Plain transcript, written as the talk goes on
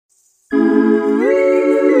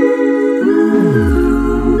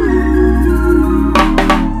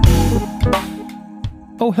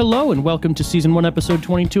Oh, hello, and welcome to Season 1, Episode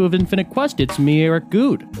 22 of Infinite Quest. It's me, Eric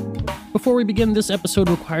Good. Before we begin, this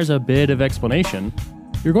episode requires a bit of explanation.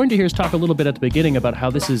 You're going to hear us talk a little bit at the beginning about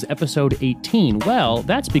how this is Episode 18. Well,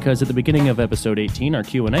 that's because at the beginning of Episode 18, our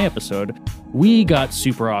Q&A episode, we got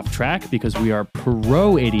super off track because we are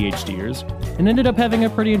pro ADHDers and ended up having a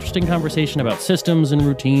pretty interesting conversation about systems and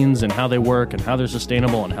routines and how they work and how they're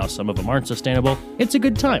sustainable and how some of them aren't sustainable. It's a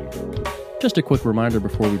good time. Just a quick reminder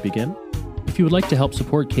before we begin. If you would like to help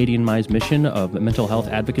support Katie and Mai's mission of mental health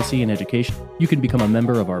advocacy and education, you can become a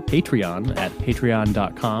member of our Patreon at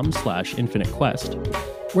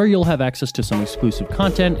patreon.com/infinitequest, where you'll have access to some exclusive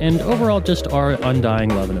content and overall just our undying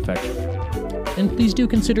love and affection. And please do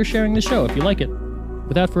consider sharing the show if you like it.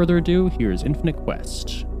 Without further ado, here's Infinite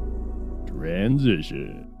Quest.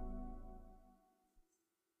 Transition.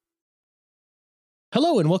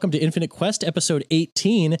 Hello and welcome to Infinite Quest, episode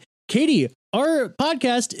 18. Katie, our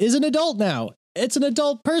podcast is an adult now. It's an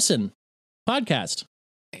adult person podcast.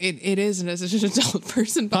 It is, and it's an adult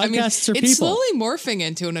person. Podcasts I mean, are it's people. slowly morphing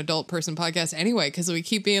into an adult person podcast anyway, because we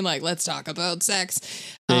keep being like, let's talk about sex.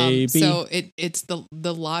 Baby. So it's the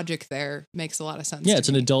logic there makes a lot of sense. Yeah, it's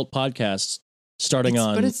an adult podcast starting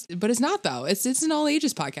on. But it's not though. It's an all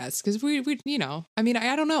ages podcast because we you know, I mean,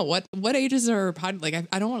 I don't know what ages are like.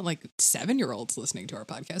 I don't want like 7-year-olds listening to our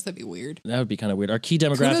podcast. That'd be weird. That would be kind of weird. Our key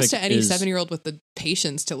demographic Kudos to any is 7-year-old with the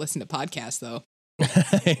patience to listen to podcasts though.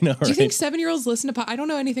 I know, Do you think 7-year-olds listen to I don't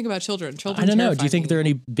know anything about children. I don't know. Do you think there are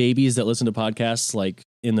any babies that listen to podcasts like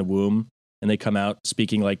in the womb and they come out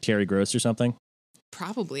speaking like Terry Gross or something?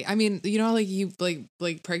 Probably. I mean, you know, like you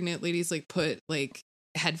like pregnant ladies like put like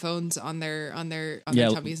headphones on their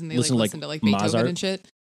tummies and they listen to like Beethoven Mozart. and shit.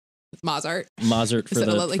 Mozart For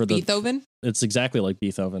like Beethoven. It's exactly like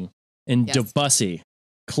Beethoven and Yes. Debussy.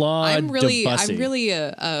 Claude I'm really Debussy.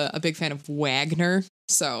 a big fan of Wagner.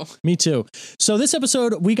 So Me too. So this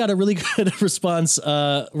episode we got a really good response.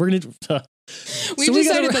 We're gonna. We've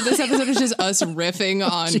decided that this episode is just us riffing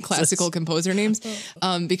on Jesus. classical composer names,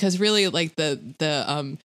 because really like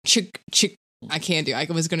the I can't do. I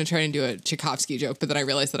was going to try and do a Tchaikovsky joke, but then I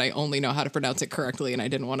realized that I only know how to pronounce it correctly, and I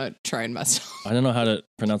didn't want to try and mess it up. I don't know how to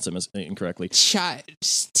pronounce it incorrectly.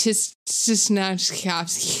 Tchaikovsky.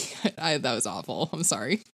 That was awful. I'm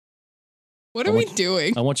sorry. What are we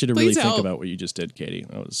doing? I want you to Please really help. think about what you just did, Katie.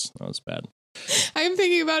 That was bad. I'm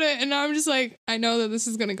thinking about it, and now I'm just like, I know that this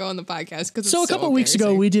is going to go on the podcast because So a couple weeks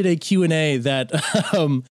ago, we did a Q&A that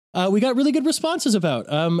we got really good responses about.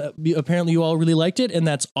 Apparently, you all really liked it, and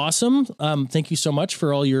that's awesome. Thank you so much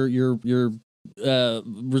for all your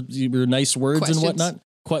nice words Questions. and whatnot,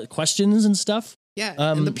 questions and stuff. Yeah,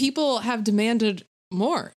 and the people have demanded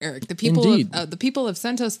more, Eric. The people have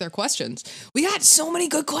sent us their questions. We got so many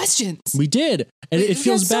good questions. We did, and it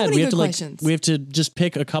feels so bad. many We have good to questions. we have to just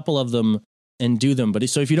pick a couple of them and do them. But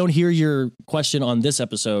so if you don't hear your question on this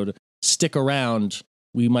episode, stick around.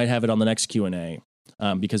 We might have it on the next Q&A.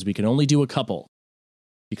 Because we can only do a couple.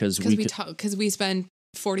 Because we spend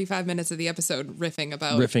 45 minutes of the episode riffing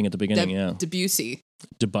about at the beginning, Debussy.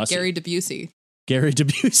 Debussy. Gary Debussy.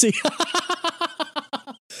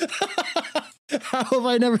 How have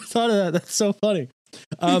I never thought of that? That's so funny.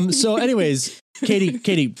 So anyways,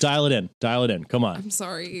 Katie, dial it in. Come on. I'm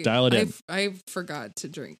sorry. Dial it in. I forgot to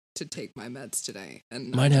take my meds today.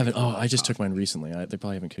 And mine haven't. Oh, I just took mine recently. They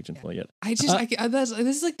probably haven't kicked in fully yet. This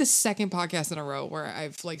is like the second podcast in a row where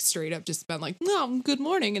I've like straight up just been like, no, good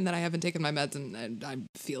morning. And then I haven't taken my meds and I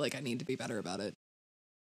feel like I need to be better about it.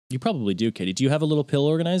 You probably do, Katie. Do you have a little pill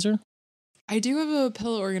organizer? I do have a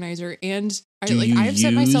pill organizer, and I've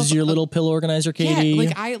set myself your little pill organizer, Katie.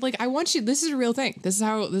 Yeah, I want you. This is a real thing.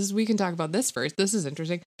 We can talk about this first. This is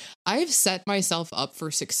interesting. I've set myself up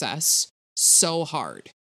for success so hard,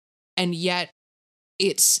 and yet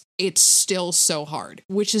it's still so hard,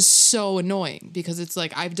 which is so annoying because it's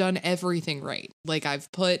like I've done everything right. Like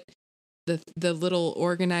I've put the little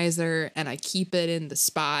organizer and I keep it in the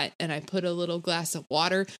spot and I put a little glass of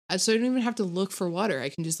water. So I don't even have to look for water. I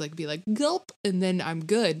can just like be like gulp and then I'm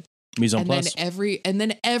good. Mise en and place.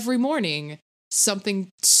 then every morning something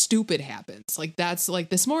stupid happens. Like that's like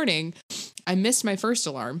this morning I missed my first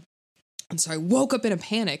alarm. And so I woke up in a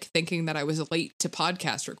panic thinking that I was late to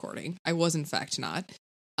podcast recording. I was in fact not.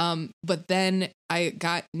 But then I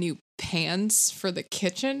got new pans for the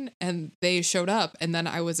kitchen and they showed up and then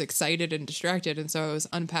I was excited and distracted. And so I was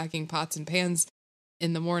unpacking pots and pans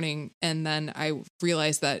in the morning. And then I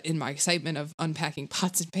realized that in my excitement of unpacking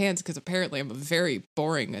pots and pans, because apparently I'm a very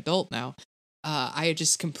boring adult now, I had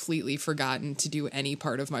just completely forgotten to do any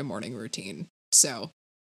part of my morning routine. So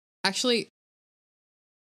actually,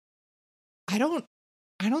 I don't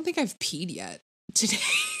think I've peed yet today.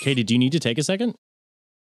 Katie, do you need to take a second?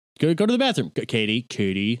 Go to the bathroom.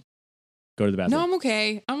 Katie, go to the bathroom. No, I'm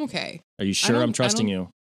okay. Are you sure? I'm trusting you.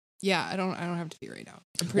 Yeah, I don't have to pee right now.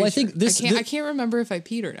 I'm pretty Well, I sure. think I can't remember if I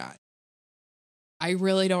peed or not. I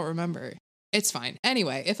really don't remember. It's fine.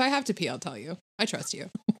 Anyway, if I have to pee, I'll tell you. I trust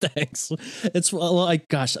you. Thanks. It's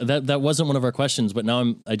gosh, that wasn't one of our questions, but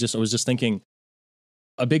now I was just thinking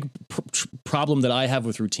a big problem that I have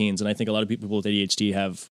with routines, and I think a lot of people with ADHD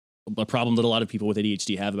have a problem that a lot of people with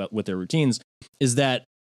ADHD have about with their routines, is that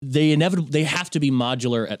they have to be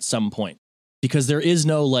modular at some point, because there is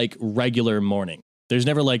no like regular morning. There's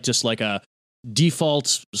never like just like a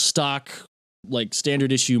default stock like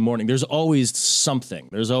standard issue morning. There's always something.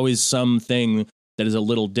 There's always something that is a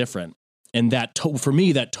little different. And that for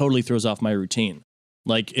me, that totally throws off my routine.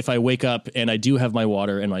 Like if I wake up and I do have my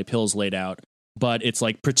water and my pills laid out, but it's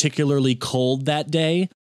like particularly cold that day,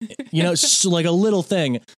 you know, so like a little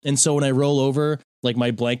thing. And so when I roll over, like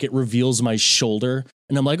my blanket reveals my shoulder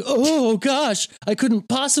and I'm like, oh gosh, I couldn't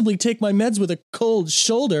possibly take my meds with a cold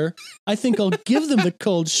shoulder. I think I'll give them the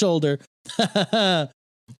cold shoulder.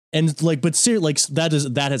 And like, but seriously, like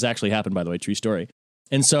that has actually happened, by the way, true story.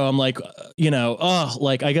 And so I'm like, you know,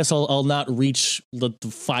 like I guess I'll not reach the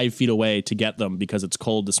 5 feet away to get them because it's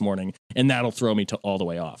cold this morning, and that'll throw me all the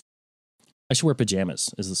way off. I should wear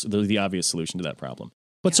pajamas is the obvious solution to that problem.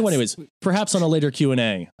 But yes. So anyways, perhaps on a later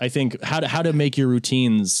Q&A, I think how to make your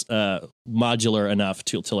routines modular enough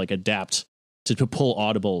to like adapt to pull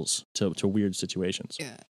audibles to weird situations.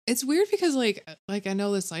 Yeah. It's weird because like I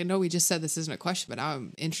know we just said this isn't a question, but now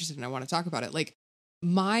I'm interested and I want to talk about it. Like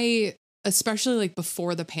especially like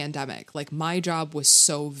before the pandemic, like my job was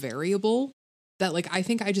so variable that like I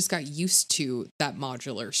think I just got used to that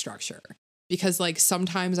modular structure, because like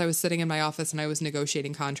sometimes I was sitting in my office and I was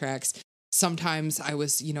negotiating contracts. Sometimes I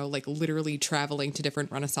was, you know, like literally traveling to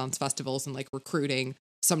different Renaissance festivals and like recruiting.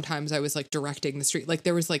 Sometimes I was like directing the street. Like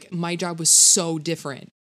there was like my job was so different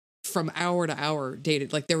from hour to hour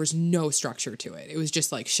dated. Like there was no structure to it. It was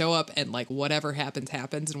just like show up and like whatever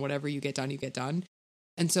happens and whatever you get done, you get done.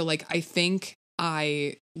 And so like I think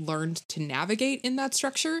I learned to navigate in that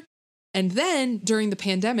structure. And then during the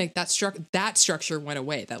pandemic, that structure went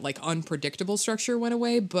away. That like unpredictable structure went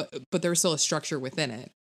away, but there was still a structure within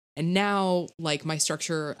it. And now like my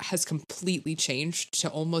structure has completely changed to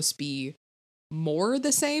almost be more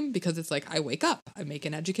the same, because it's like I wake up, I make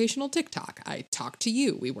an educational TikTok, I talk to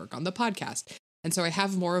you, we work on the podcast. And so I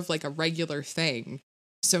have more of like a regular thing.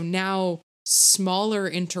 So now smaller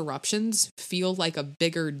interruptions feel like a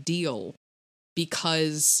bigger deal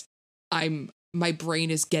because my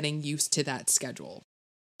brain is getting used to that schedule.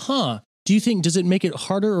 Huh. Does it make it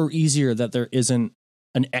harder or easier that there isn't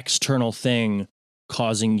an external thing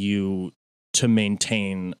causing you to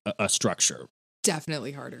maintain a structure?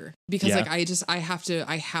 Definitely harder, because like I have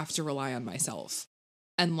to rely on myself.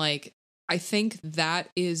 And like I think that's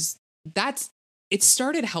it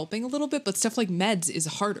started helping a little bit, but stuff like meds is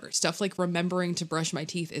harder. Stuff like remembering to brush my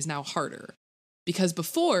teeth is now harder, because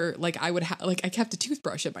before like I would I kept a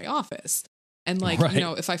toothbrush at my office, and like right. You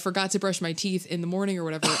know, if I forgot to brush my teeth in the morning or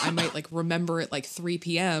whatever, I might like remember at like 3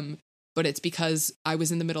 p.m. But it's because I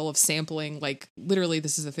was in the middle of sampling, like literally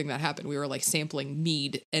this is the thing that happened. We were like sampling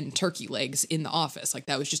mead and turkey legs in the office. Like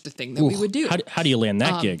that was just a thing that we would do. How do you land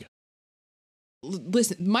that gig?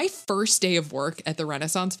 Listen, my first day of work at the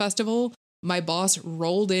Renaissance Festival, my boss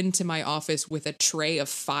rolled into my office with a tray of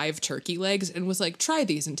 5 turkey legs and was like, try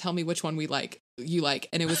these and tell me which one you like.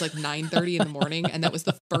 And it was like 9:30 in the morning. And that was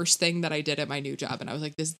the first thing that I did at my new job. And I was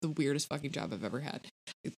like, this is the weirdest fucking job I've ever had.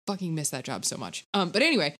 I fucking miss that job so much. But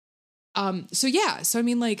anyway, so I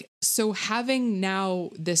mean, like, so having now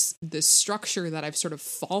this structure that I've sort of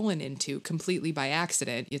fallen into completely by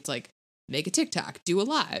accident, it's like, make a TikTok, do a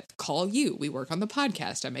live, call you, we work on the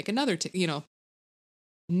podcast, I make another, you know,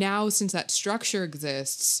 now since that structure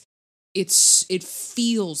exists, it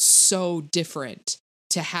feels so different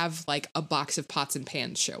to have like a box of pots and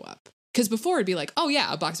pans show up. Because before it'd be like, oh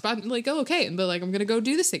yeah, a box of pots, like, oh, okay. And but like, I'm going to go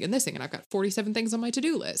do this thing, and I've got 47 things on my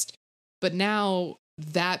to-do list. But now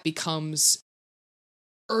that becomes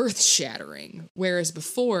earth-shattering, whereas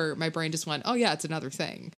before my brain just went, oh yeah, it's another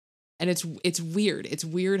thing. And it's weird. It's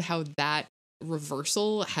weird how that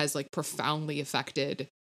reversal has like profoundly affected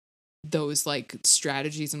those like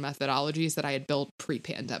strategies and methodologies that I had built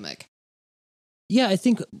pre-pandemic. Yeah, I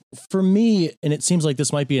think for me, and it seems like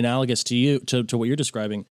this might be analogous to you, to what you're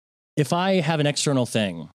describing, if I have an external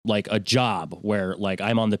thing, like a job where like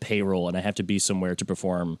I'm on the payroll and I have to be somewhere to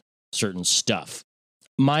perform certain stuff,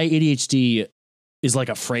 my ADHD is like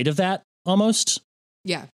afraid of that almost.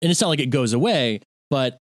 Yeah. And it's not like it goes away,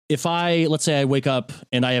 but if let's say I wake up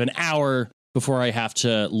and I have an hour before I have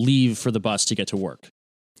to leave for the bus to get to work,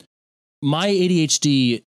 my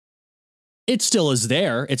ADHD, it still is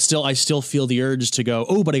there. I still feel the urge to go,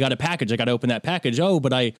 oh, but I got a package. I got to open that package. Oh,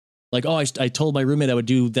 but I told my roommate I would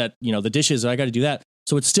do that, the dishes. I got to do that.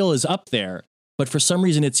 So it still is up there. But for some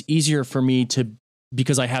reason, it's easier for me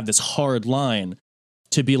because I have this hard line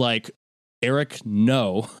to be like, Eric,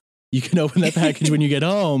 no, you can open that package when you get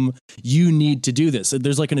home. You need to do this.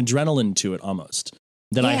 There's like an adrenaline to it almost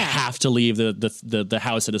that I have to leave the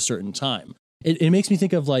house at a certain time. It makes me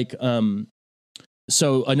think of like,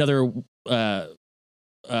 so another,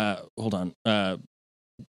 hold on.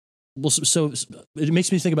 Well, so it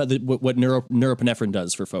makes me think about what norepinephrine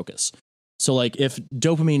does for focus. So like if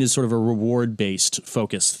dopamine is sort of a reward-based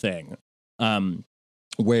focus thing,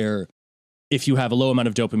 where if you have a low amount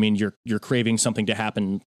of dopamine, you're craving something to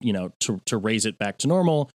happen, to raise it back to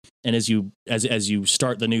normal. And as you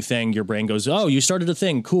start the new thing, your brain goes, oh, you started a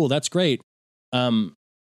thing. Cool. That's great. And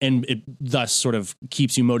it thus sort of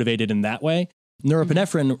keeps you motivated in that way.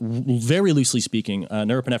 Norepinephrine, very loosely speaking,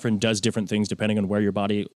 norepinephrine does different things depending on where your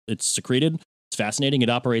body it's secreted. It's fascinating. It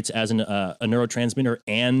operates as a neurotransmitter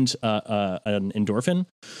and an endorphin,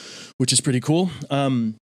 which is pretty cool.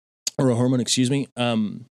 Or a hormone, excuse me.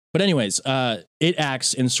 But anyways, it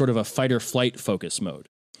acts in sort of a fight or flight focus mode,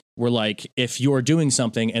 where like if you're doing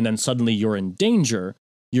something and then suddenly you're in danger,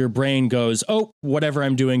 your brain goes, oh, whatever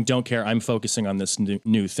I'm doing, don't care. I'm focusing on this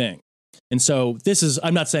new thing. And so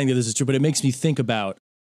I'm not saying that this is true, but it makes me think about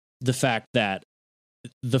the fact that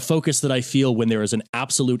the focus that I feel when there is an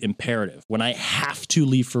absolute imperative, when I have to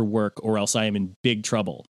leave for work or else I am in big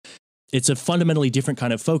trouble, it's a fundamentally different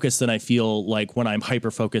kind of focus than I feel like when I'm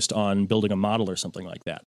hyper-focused on building a model or something like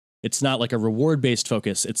that. It's not like a reward-based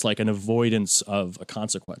focus. It's like an avoidance of a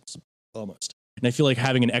consequence almost. And I feel like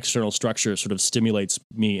having an external structure sort of stimulates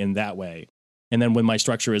me in that way. And then when my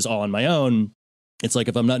structure is all on my own, it's like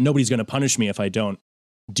if nobody's going to punish me if I don't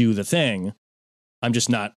do the thing. I'm just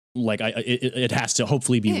not like it has to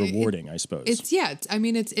hopefully be rewarding, I suppose.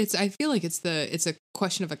 I feel like it's a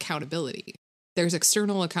question of accountability. There's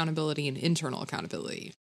external accountability and internal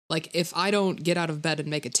accountability. Like if I don't get out of bed and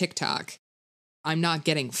make a TikTok, I'm not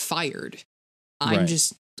getting fired. I'm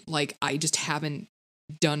just like, I just haven't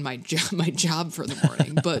done my job for the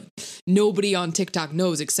morning, but nobody on TikTok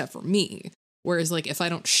knows except for me. Whereas like if I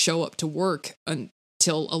don't show up to work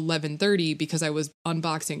until 11:30 because I was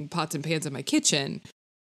unboxing pots and pans in my kitchen,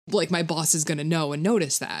 like my boss is going to know and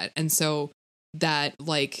notice that. And so that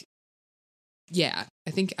like, yeah,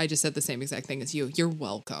 I think I just said the same exact thing as you. You're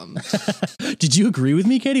welcome. Did you agree with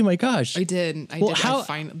me, Katie? My gosh. I did.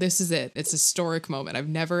 This is it. It's a historic moment. I've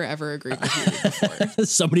never, ever agreed with you before.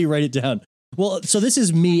 Somebody write it down. Well, so this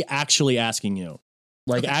is me actually asking you.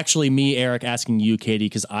 Like actually me, Eric, asking you, Katie,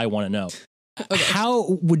 because I want to know. Okay.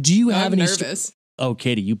 How would you have any nervous? Oh,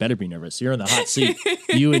 Katie, you better be nervous. You're in the hot seat.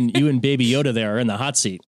 you and Baby Yoda there are in the hot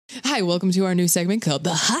seat. Hi, welcome to our new segment called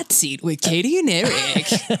The Hot Seat with Katie and Eric.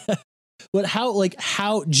 But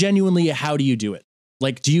how genuinely, how do you do it?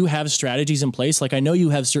 Like, do you have strategies in place? Like, I know you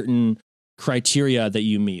have certain criteria that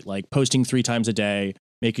you meet, like posting 3 times a day,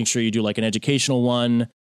 making sure you do like an educational one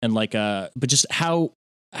and like, but just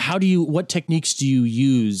what techniques do you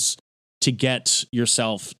use to get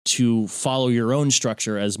yourself to follow your own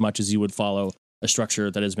structure as much as you would follow a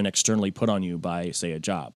structure that has been externally put on you by, say, a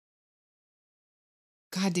job?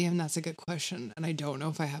 God damn, that's a good question. And I don't know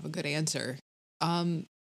if I have a good answer.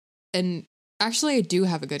 And actually I do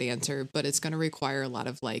have a good answer, but it's going to require a lot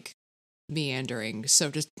of like meandering. So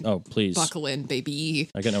just please buckle in, baby.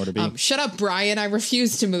 I got nowhere to be. Shut up, Brian. I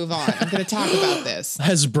refuse to move on. I'm going to talk about this.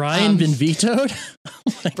 Has Brian been vetoed?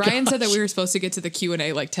 Brian said that we were supposed to get to the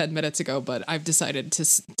Q&A like 10 minutes ago, but I've decided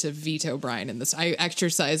to veto Brian in this. I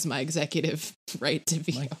exercise my executive right to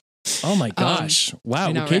veto. Oh my gosh.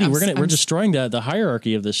 Wow. Know, Katie, right? we're destroying the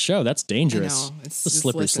hierarchy of this show. That's dangerous. I know. It's a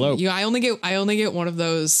slippery slope. I only get one of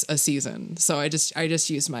those a season. So I just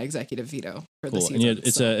use my executive veto for the season. And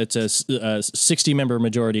it's a 60-member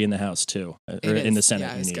majority in the House too, or in the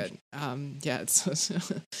Senate. Yeah, it's good.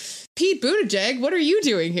 It's Pete Buttigieg, what are you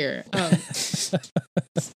doing here? He's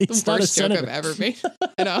the worst joke I've ever made.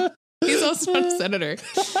 You know? He's also not a senator.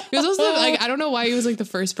 He was also like, I don't know why he was like the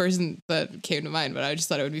first person that came to mind, but I just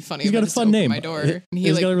thought it would be funny. He's got a fun name. My door, and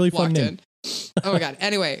he's got a really fun name. Oh my god.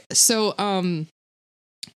 Anyway, so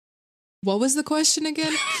what was the question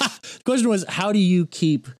again?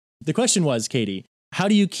 The question was, Katie, how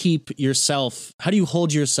do you keep yourself? How do you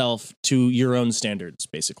hold yourself to your own standards,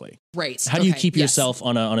 basically? Right. How do you keep yourself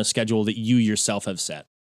on a schedule that you yourself have set?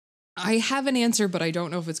 I have an answer, but I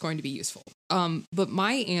don't know if it's going to be useful. But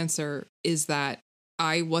my answer is that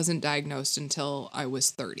I wasn't diagnosed until I was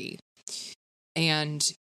 30.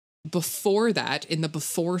 And before that, in the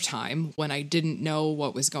before time, when I didn't know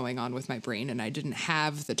what was going on with my brain and I didn't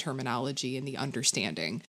have the terminology and the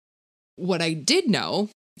understanding, what I did know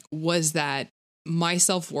was that my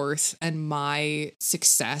self-worth and my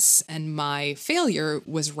success and my failure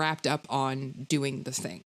was wrapped up on doing the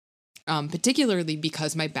thing. Particularly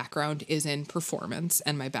because my background is in performance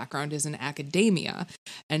and my background is in academia,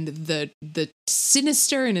 and the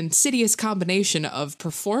sinister and insidious combination of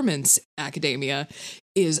performance academia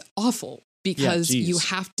is awful because you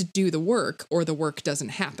have to do the work or the work doesn't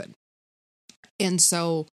happen. And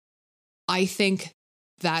so I think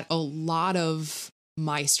that a lot of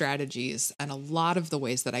my strategies and a lot of the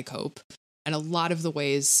ways that I cope and a lot of the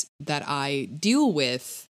ways that I deal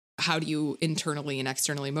with how do you internally and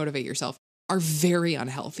externally motivate yourself are very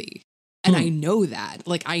unhealthy. And I know that,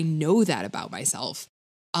 like, I know that about myself.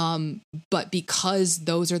 But because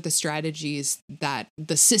those are the strategies that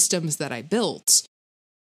the systems that I built,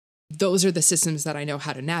 those are the systems that I know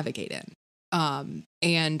how to navigate in.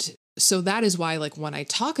 And so that is why, like, when I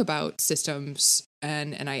talk about systems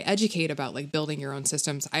and I educate about like building your own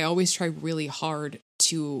systems, I always try really hard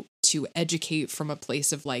to educate from a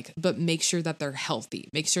place of like, but make sure that they're healthy,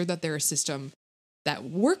 make sure that they're a system that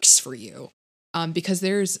works for you. Because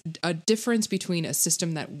there's a difference between a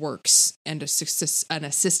system that works and a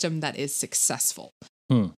system that is successful.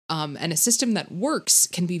 And a system that works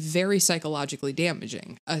can be very psychologically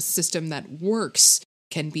damaging. A system that works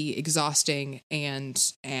can be exhausting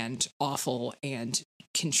and awful and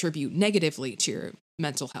contribute negatively to your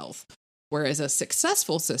mental health. Whereas a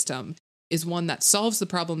successful system is one that solves the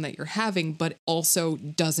problem that you're having, but also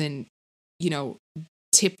doesn't,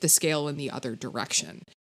 tip the scale in the other direction.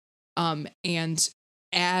 And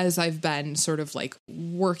as I've been sort of like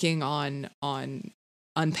working on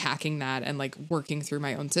unpacking that and like working through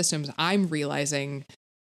my own systems, I'm realizing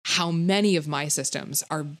how many of my systems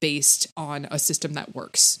are based on a system that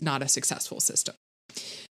works, not a successful system.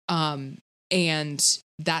 And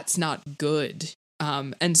that's not good.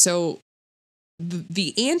 And so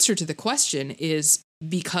the answer to the question is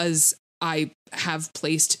because I have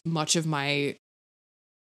placed much of my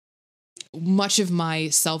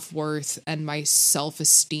self-worth and my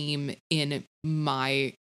self-esteem in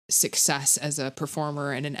my success as a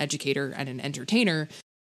performer and an educator and an entertainer,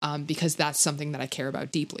 because that's something that I care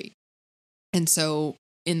about deeply. And so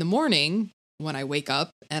in the morning, when I wake up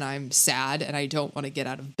and I'm sad and I don't want to get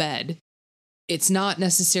out of bed, it's not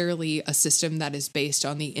necessarily a system that is based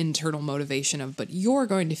on the internal motivation of, but you're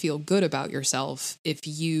going to feel good about yourself if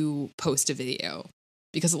you post a video.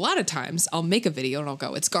 Because a lot of times I'll make a video and I'll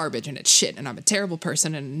go, it's garbage and it's shit and I'm a terrible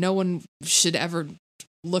person and no one should ever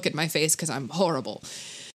look at my face because I'm horrible.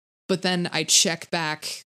 But then I check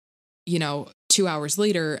back, 2 hours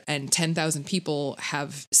later and 10,000 people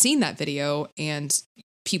have seen that video and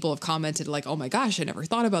people have commented like, oh my gosh, I never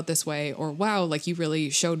thought about this way. Or wow, like you really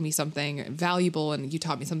showed me something valuable and you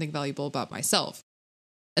taught me something valuable about myself.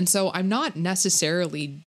 And so I'm not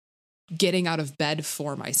necessarily getting out of bed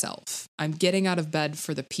for myself. I'm getting out of bed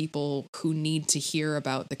for the people who need to hear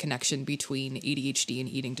about the connection between ADHD and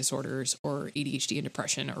eating disorders or ADHD and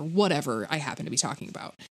depression or whatever I happen to be talking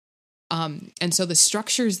about. And so the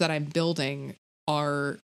structures that I'm building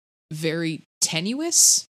are very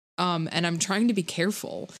tenuous. And I'm trying to be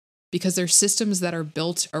careful because they're systems that are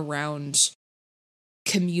built around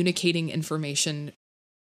communicating information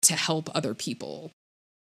to help other people.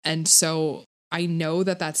 And so I know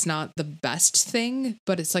that that's not the best thing,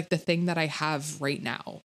 but it's like the thing that I have right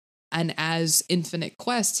now. And as Infinite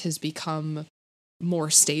Quest has become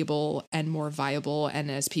more stable and more viable,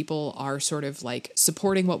 and as people are sort of like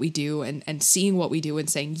supporting what we do and seeing what we do and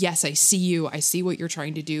saying, yes, I see you, I see what you're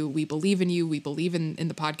trying to do, we believe in you, we believe in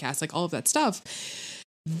the podcast, like all of that stuff,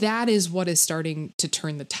 that is what is starting to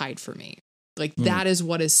turn the tide for me. Like that is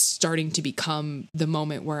what is starting to become the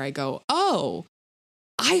moment where I go, oh,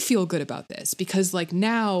 I feel good about this, because like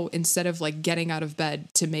now, instead of like getting out of bed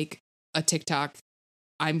to make a TikTok,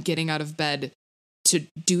 I'm getting out of bed to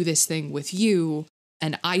do this thing with you.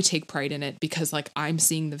 And I take pride in it because like I'm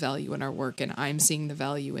seeing the value in our work and I'm seeing the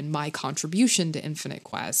value in my contribution to Infinite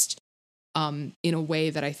Quest in a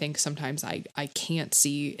way that I think sometimes I can't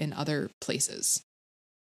see in other places.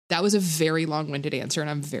 That was a very long-winded answer and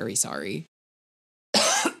I'm very sorry.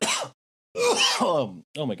 Oh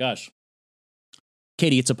my gosh.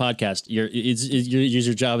 Katie, it's a podcast.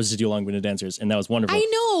 Your job is to do long-winded answers, and that was wonderful. I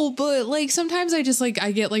know, but like sometimes I just like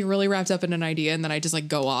I get like really wrapped up in an idea, and then I just like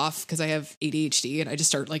go off because I have ADHD, and I just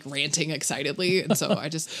start like ranting excitedly, and so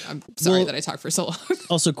I'm sorry that I talk for so long.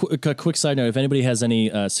 Also, a quick side note: if anybody has any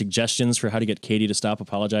suggestions for how to get Katie to stop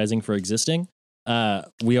apologizing for existing,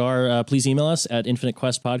 Please email us at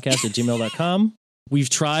infinitequestpodcast@gmail.com. We've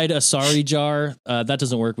tried a sorry jar. That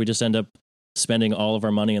doesn't work. We just end up spending all of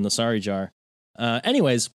our money in the sorry jar.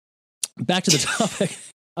 Anyways, back to the topic.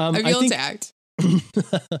 I feel attacked.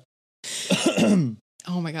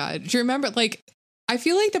 Oh my God. Do you remember, like, I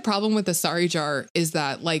feel like the problem with the sorry jar is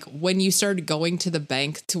that, like, when you started going to the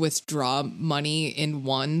bank to withdraw money in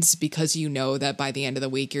ones because you know that by the end of the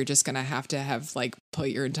week you're just going to have like put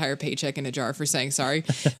your entire paycheck in a jar for saying sorry,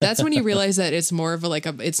 that's when you realize that it's more of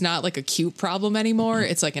it's not like a cute problem anymore.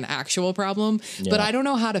 It's like an actual problem. Yeah. But I don't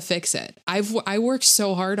know how to fix it. I worked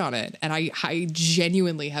so hard on it, and I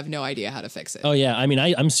genuinely have no idea how to fix it. Oh yeah, I mean,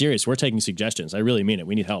 I'm serious. We're taking suggestions. I really mean it.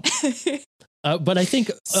 We need help. But I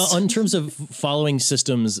think in terms of following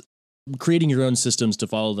systems, creating your own systems to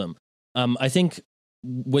follow them, I think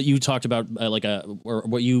what you talked about, or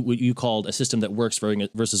what you called a system that works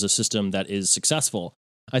versus a system that is successful.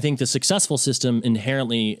 I think the successful system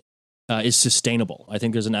inherently is sustainable. I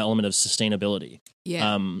think there's an element of sustainability.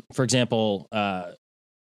 Yeah. For example,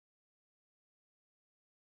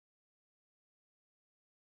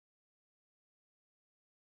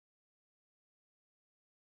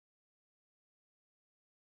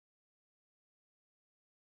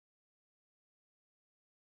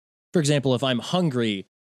 if I'm hungry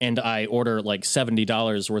and I order like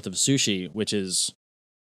 $70 worth of sushi, which is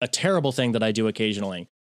a terrible thing that I do occasionally,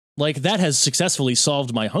 like that has successfully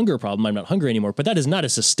solved my hunger problem. I'm not hungry anymore, but that is not a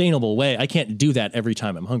sustainable way. I can't do that every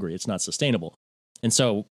time I'm hungry. It's not sustainable. And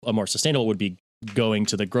so a more sustainable would be going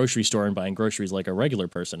to the grocery store and buying groceries like a regular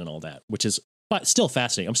person and all that, which is still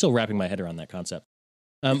fascinating. I'm still wrapping my head around that concept.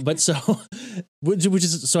 So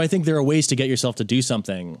I think there are ways to get yourself to do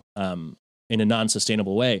something in a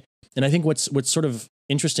non-sustainable way. And I think what's sort of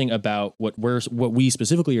interesting about what we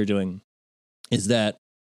specifically are doing is that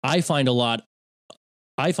I find it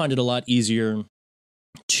a lot easier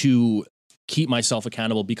to keep myself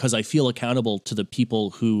accountable because I feel accountable to the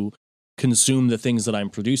people who consume the things that I'm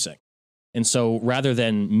producing. And so rather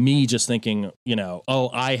than me just thinking, oh,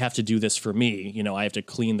 I have to do this for me, I have to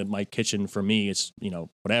clean my kitchen for me, it's,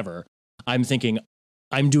 whatever. I'm thinking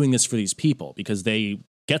I'm doing this for these people because they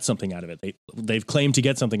get something out of it. They've claimed to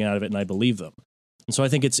get something out of it, and I believe them. And so I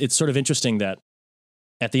think it's sort of interesting that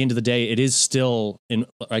at the end of the day, it is still,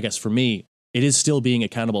 I guess for me, it is still being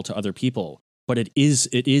accountable to other people, but it is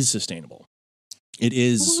sustainable. It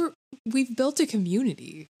is. We've built a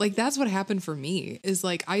community. Like that's what happened for me. Is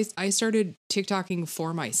like I started TikToking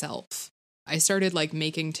for myself. I started like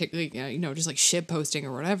making just like shit posting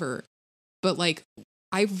or whatever. But like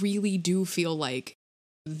I really do feel like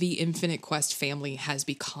the Infinite Quest family has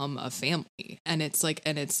become a family, and it's like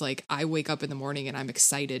I wake up in the morning and I'm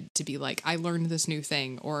excited to be like, I learned this new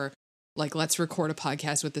thing, or like, let's record a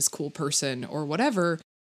podcast with this cool person or whatever,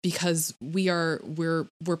 because we're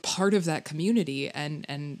part of that community, and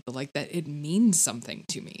like that it means something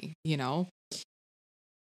to me,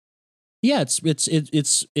 Yeah, it's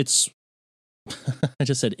I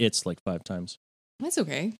just said it's like 5 times. That's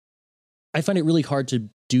okay. I find it really hard to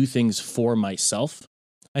do things for myself,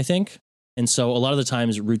 I think. And so a lot of the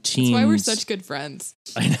times routines. That's why we're such good friends.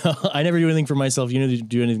 I know. I never do anything for myself. You never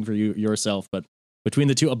do anything for yourself, but between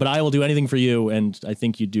the two, but I will do anything for you. And I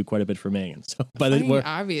think you do quite a bit for me. And so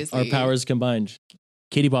obviously our powers combined.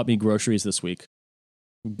 Katie bought me groceries this week.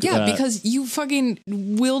 Yeah, because you fucking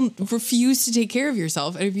will refuse to take care of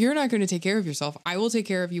yourself. And if you're not going to take care of yourself, I will take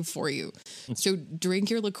care of you for you. So drink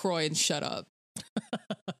your LaCroix and shut up.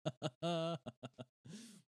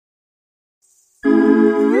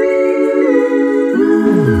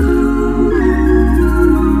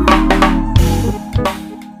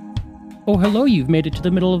 Oh, hello, you've made it to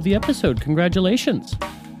the middle of the episode. Congratulations.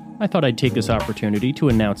 I thought I'd take this opportunity to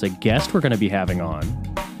announce a guest we're going to be having on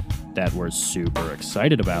that we're super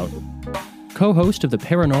excited about. Co-host of the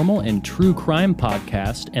paranormal and true crime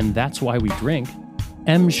podcast, And That's Why We Drink,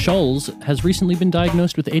 M. Schulz has recently been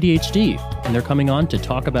diagnosed with ADHD, and they're coming on to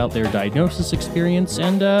talk about their diagnosis experience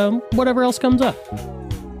and whatever else comes up.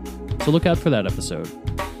 So look out for that episode.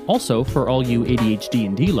 Also, for all you ADHD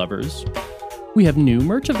and D lovers, we have new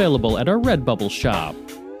merch available at our Redbubble shop.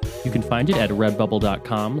 You can find it at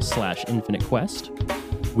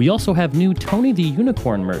redbubble.com/infinitequest. We also have new Tony the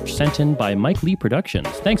Unicorn merch sent in by Mike Lee Productions.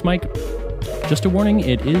 Thanks, Mike. Just a warning,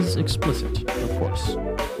 it is explicit, of course.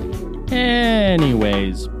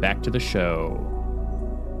 Anyways, back to the show.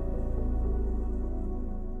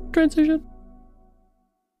 Transition.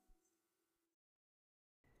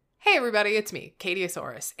 Hey everybody, it's me,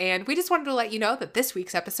 Katiosaurus, and we just wanted to let you know that this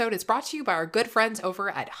week's episode is brought to you by our good friends over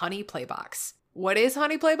at Honey Playbox. What is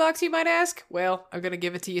Honey Playbox, you might ask? Well, I'm going to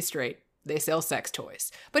give it to you straight. They sell sex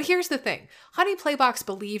toys. But here's the thing. Honey Playbox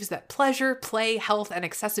believes that pleasure, play, health, and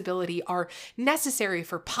accessibility are necessary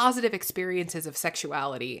for positive experiences of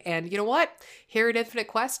sexuality. And you know what? Here at Infinite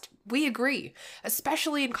Quest, we agree,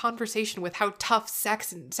 especially in conversation with how tough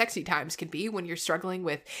sex and sexy times can be when you're struggling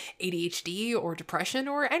with ADHD or depression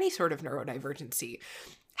or any sort of neurodivergency.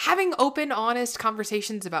 Having open, honest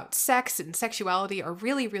conversations about sex and sexuality are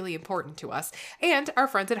really, really important to us, and our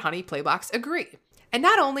friends at Honey Playbox agree. And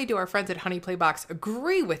not only do our friends at Honey Playbox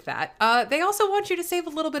agree with that, they also want you to save a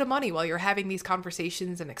little bit of money while you're having these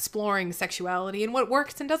conversations and exploring sexuality and what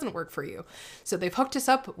works and doesn't work for you. So they've hooked us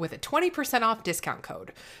up with a 20% off discount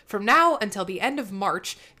code. From now until the end of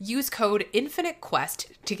March, use code INFINITEQUEST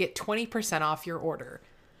to get 20% off your order.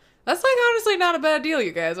 That's like honestly not a bad deal,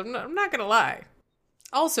 you guys. I'm not gonna lie.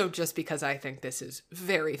 Also, just because I think this is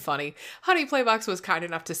very funny, Honey Playbox was kind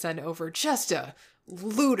enough to send over just a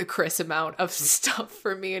ludicrous amount of stuff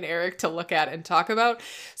for me and Eric to look at and talk about.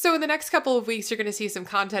 So in the next couple of weeks, you're going to see some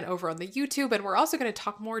content over on the YouTube, and we're also going to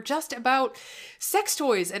talk more just about sex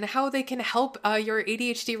toys and how they can help your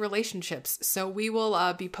ADHD relationships. So we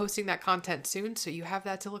will be posting that content soon, so you have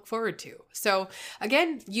that to look forward to. So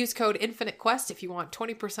again, use code INFINITEQUEST if you want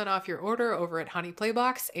 20% off your order over at Honey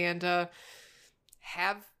Playbox, and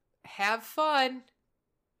have fun.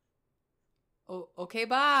 Oh, okay,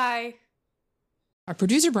 bye. Our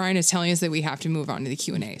producer Brian is telling us that we have to move on to the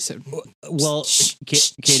Q&A. So, well,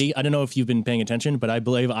 Katie, I don't know if you've been paying attention, but I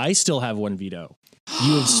believe I still have one veto.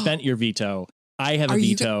 You have spent your veto. I have a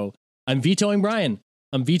veto. I'm vetoing Brian.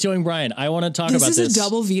 I want to talk about this. This is a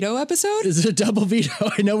double veto episode? This is a double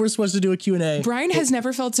veto. I know we're supposed to do a Q&A. Brian has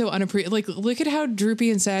never felt so unappreciated. Like, look at how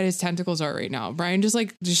droopy and sad his tentacles are right now. Brian just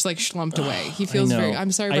slumped away. He feels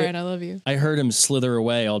I'm sorry, Brian. I love you. I heard him slither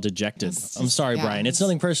away all dejected. I'm sorry, Brian. It's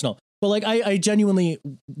nothing personal. But like, I genuinely,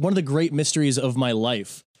 one of the great mysteries of my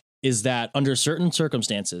life is that under certain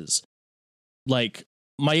circumstances, like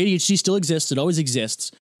my ADHD still exists. It always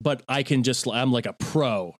exists, but I'm like a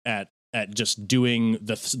pro at just doing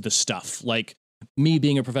the stuff. Like me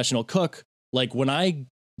being a professional cook, like when I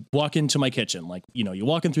walk into my kitchen, like, you know, you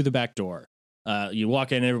walk in through the back door, you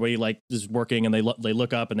walk in, everybody like is working, and they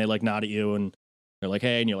look up and they like nod at you, and they're like,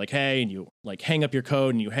 hey, and you're like, hey, and you like hang up your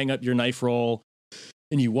coat and you hang up your knife roll.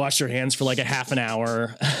 And you wash your hands for like a half an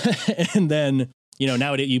hour. And then, you know,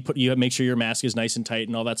 now you make sure your mask is nice and tight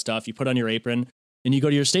and all that stuff. You put on your apron and you go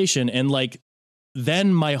to your station. And like,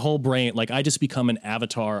 then my whole brain, like I just become an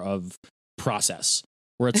avatar of process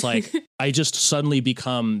where it's like, I just suddenly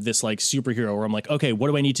become this like superhero where I'm like, okay, what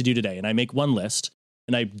do I need to do today? And I make one list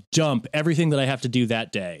and I dump everything that I have to do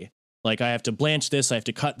that day. Like I have to blanch this, I have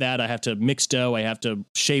to cut that, I have to mix dough, I have to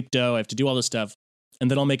shape dough, I have to do all this stuff.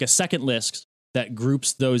 And then I'll make a second list that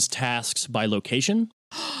groups those tasks by location.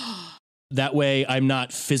 That way I'm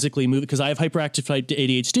not physically moving, because I have hyperactive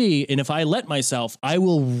ADHD. And if I let myself, I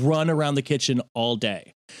will run around the kitchen all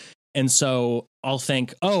day. And so I'll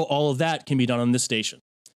think, oh, all of that can be done on this station.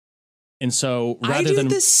 And so I do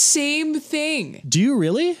the same thing. Do you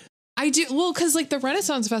really? I do. Well, because like the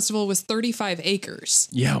Renaissance Festival was 35 acres.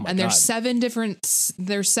 Yeah. Oh my and God. there's seven different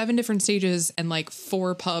stages and like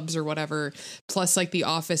 4 pubs or whatever, plus like the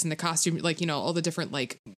office and the costume, like, you know, all the different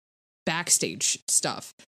like backstage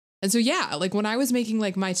stuff. And so, yeah, like when I was making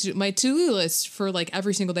like my to-do list for like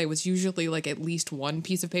every single day was usually like at least 1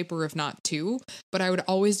 piece of paper, if not 2, but I would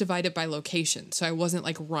always divide it by location. So I wasn't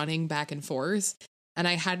like running back and forth. And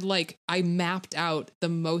I mapped out the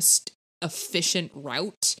most efficient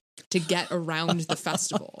route to get around the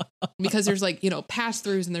festival, because there's like, you know, pass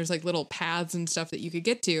throughs and there's like little paths and stuff that you could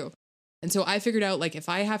get to. And so I figured out, like, if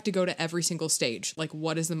I have to go to every single stage, like,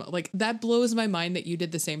 what is like, that blows my mind that you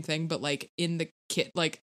did the same thing, but like in the kit,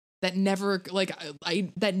 like that never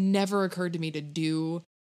occurred to me to do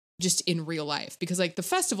just in real life, because like the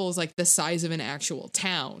festival is like the size of an actual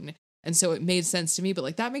town. And so it made sense to me, but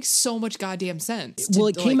like that makes so much goddamn sense. Well,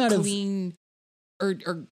 it came out of clean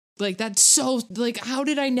or like, that's so like, how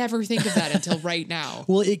did I never think of that until right now?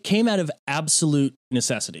 Well, it came out of absolute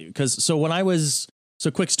necessity, because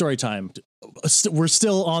so quick story time. We're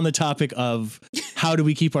still on the topic of how do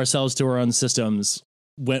we keep ourselves to our own systems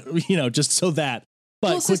when, you know, just so that.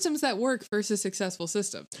 But systems that work versus successful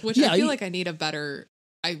systems, which I feel like we need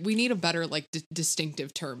a better like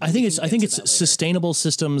distinctive term. I think it's sustainable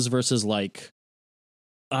systems versus like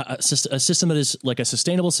a system that is like a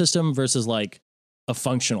sustainable system versus like a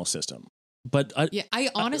functional system. But I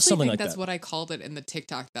honestly think that's what I called it in the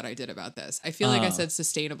TikTok that I did about this. I feel like I said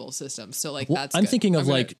sustainable systems. So like that's I'm thinking of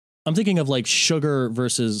like sugar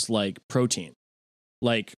versus like protein.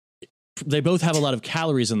 Like they both have a lot of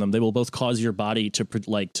calories in them. They will both cause your body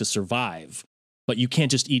to survive. but you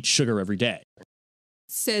can't just eat sugar every day.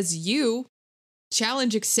 Says you.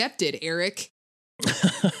 Challenge accepted, Eric.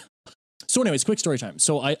 So anyways, quick story time.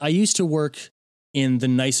 So I used to work in the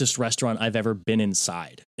nicest restaurant I've ever been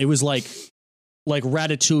inside. It was like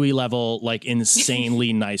Ratatouille level, like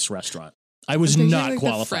insanely nice restaurant. I was not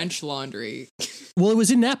qualified. The French Laundry. Well, it was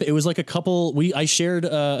in Napa. It was like a couple. I shared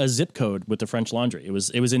a zip code with the French Laundry. It was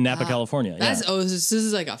in Napa, California. That's this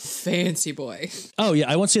is like a fancy boy. Oh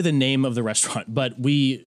yeah, I won't say the name of the restaurant, but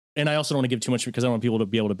and I also don't want to give too much because I don't want people to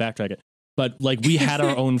be able to backtrack it. But like we had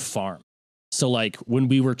our own farm. So like when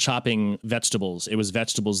we were chopping vegetables, it was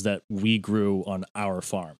vegetables that we grew on our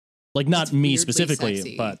farm. Like not That's me weirdly specifically,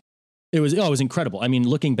 sexy. but it was incredible. I mean,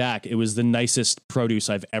 looking back, it was the nicest produce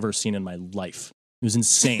I've ever seen in my life. It was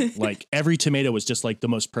insane. Like every tomato was just like the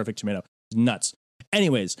most perfect tomato. It was nuts.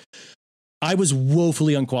 Anyways, I was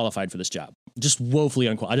woefully unqualified for this job. Just woefully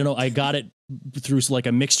unqualified. I don't know. I got it through like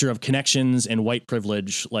a mixture of connections and white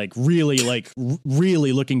privilege. Really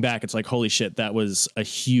looking back, it's like, holy shit, that was a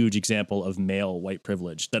huge example of male white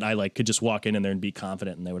privilege that I like could just walk in there and be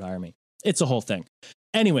confident and they would hire me. It's a whole thing.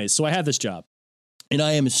 Anyways, so I have this job and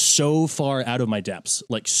I am so far out of my depths,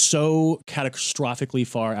 like so catastrophically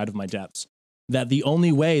far out of my depths that the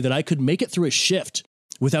only way that I could make it through a shift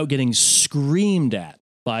without getting screamed at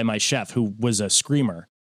by my chef, who was a screamer,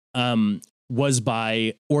 was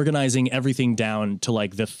by organizing everything down to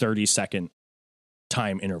like the 30-second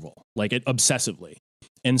time interval, like it obsessively.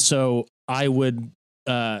 And so I would,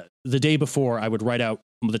 the day before, I would write out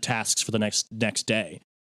the tasks for the next day.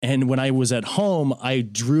 And when I was at home, I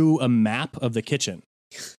drew a map of the kitchen.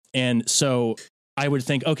 And so I would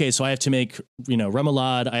think, okay, so I have to make,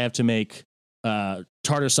 remoulade, I have to make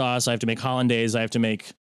tartar sauce, I have to make hollandaise, I have to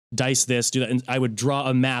make dice this, do that. And I would draw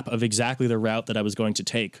a map of exactly the route that I was going to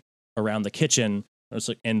take around the kitchen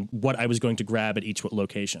and what I was going to grab at each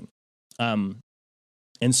location. And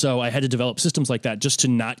so I had to develop systems like that just to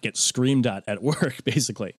not get screamed at work,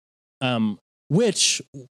 basically, which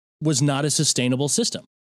was not a sustainable system.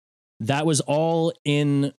 That was all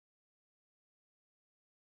in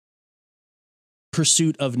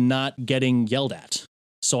pursuit of not getting yelled at.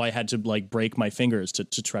 So I had to like break my fingers to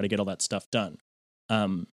try to get all that stuff done.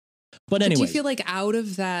 But anyway, do you feel like out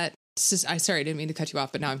of that? Sorry, I didn't mean to cut you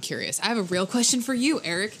off, but now I'm curious. I have a real question for you,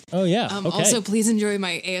 Eric. Oh yeah. Okay. Also, please enjoy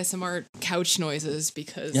my ASMR couch noises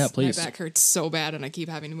because please. My back hurts so bad and I keep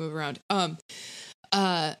having to move around.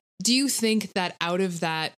 Do you think that out of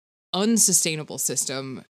that unsustainable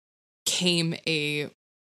system came a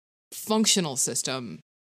functional system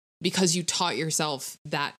because you taught yourself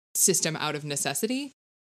that system out of necessity?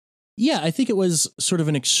 Yeah, I think it was sort of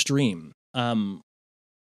an extreme.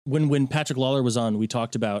 When Patrick Lawler was on, we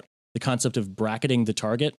talked about the concept of bracketing the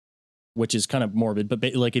target, which is kind of morbid,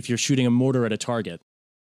 but like if you're shooting a mortar at a target,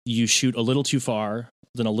 you shoot a little too far,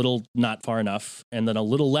 then a little not far enough, and then a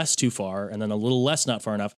little less too far, and then a little less not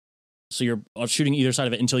far enough. So you're shooting either side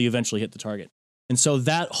of it until you eventually hit the target. And so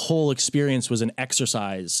that whole experience was an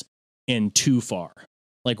exercise in too far.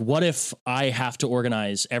 Like, what if I have to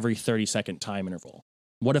organize every 30-second time interval?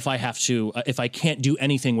 What if I have to, if I can't do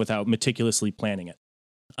anything without meticulously planning it?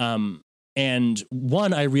 And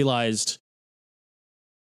I realized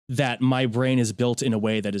that my brain is built in a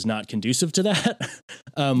way that is not conducive to that,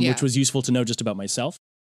 which was useful to know just about myself.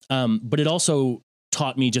 But it also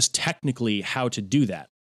taught me just technically how to do that.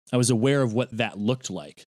 I was aware of what that looked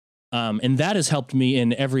like. And that has helped me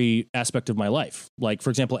in every aspect of my life. Like,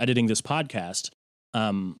 for example, editing this podcast.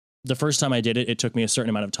 The first time I did it, it took me a certain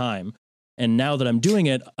amount of time. And now that I'm doing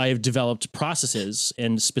it, I have developed processes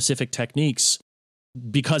and specific techniques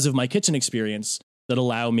because of my kitchen experience that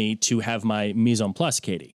allow me to have my mise en place,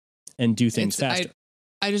 Katie, and do things faster.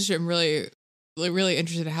 I just am really, really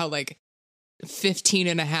interested in how like 15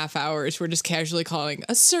 and a half hours we're just casually calling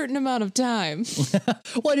a certain amount of time.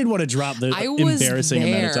 Well, I didn't want to drop the embarrassing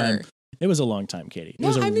amount of time. It was a long time, Katie.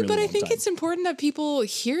 No, I mean, but I think it's important that people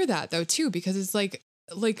hear that though too, because it's like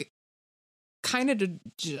kind of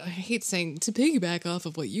I hate saying to piggyback off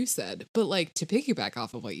of what you said, but like to piggyback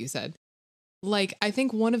off of what you said, like I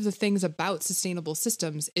think one of the things about sustainable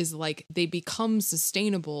systems is like they become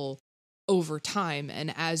sustainable over time,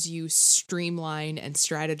 and as you streamline and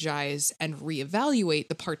strategize and reevaluate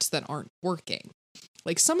the parts that aren't working.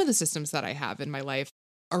 Like some of the systems that I have in my life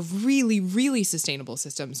are really, really sustainable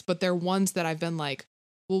systems, but they're ones that I've been like,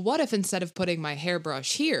 well, what if instead of putting my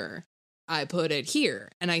hairbrush here, I put it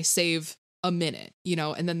here and I save a minute,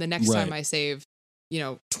 and then the next time I save,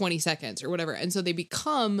 20 seconds or whatever. And so they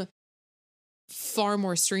become far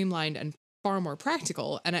more streamlined and far more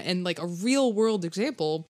practical. And like a real world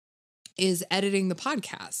example is editing the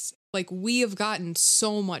podcast. Like, we have gotten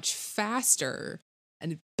so much faster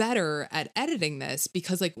and better at editing this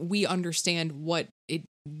because like we understand what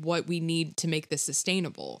we need to make this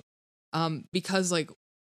sustainable. Because like,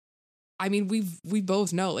 I mean, we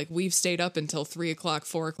both know, like, we've stayed up until 3 o'clock,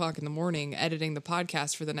 4 o'clock in the morning editing the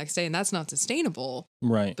podcast for the next day, and that's not sustainable.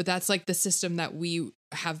 Right. But that's like the system that we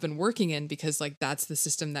have been working in because like that's the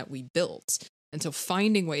system that we built. And so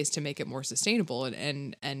finding ways to make it more sustainable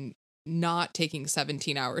and not taking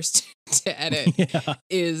 17 hours to edit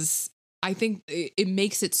is, I think it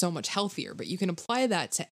makes it so much healthier. But you can apply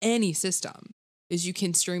that to any system. Is you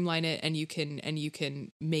can streamline it and you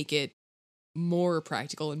can make it more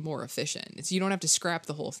practical and more efficient. So you don't have to scrap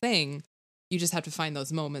the whole thing. You just have to find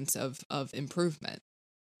those moments of improvement.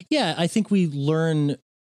 Yeah, I think we learn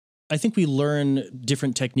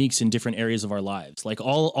different techniques in different areas of our lives. Like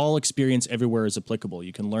all experience everywhere is applicable.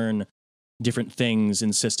 You can learn different things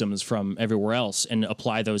in systems from everywhere else and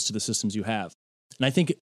apply those to the systems you have. And I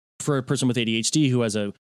think for a person with ADHD who has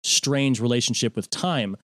a strange relationship with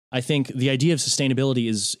time, I think the idea of sustainability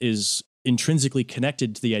is intrinsically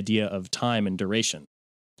connected to the idea of time and duration.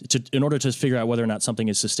 In order to figure out whether or not something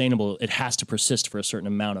is sustainable, it has to persist for a certain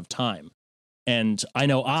amount of time. And I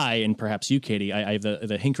know and perhaps you, Katie, I have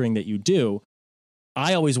the hinkering that you do.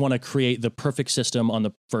 I always want to create the perfect system on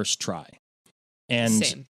the first try. And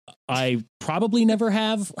Same. I probably never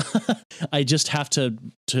have. I just have to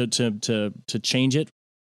change it,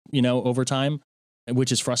 over time,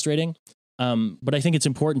 which is frustrating. But I think it's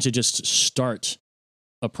important to just start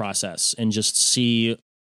a process and just see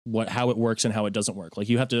how it works and how it doesn't work. Like,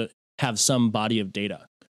 you have to have some body of data.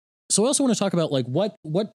 So I also want to talk about like what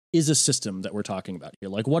is a system that we're talking about here?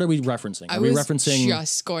 Like, what are we referencing? I was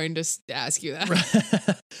just going to ask you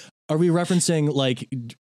that. Are we referencing like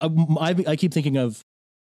I keep thinking of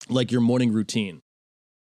like your morning routine.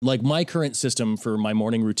 Like, my current system for my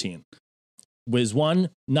morning routine was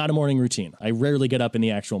not a morning routine. I rarely get up in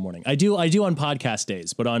the actual morning. I do on podcast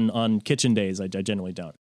days, but on kitchen days, I generally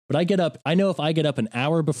don't. But I know if I get up an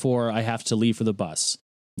hour before I have to leave for the bus,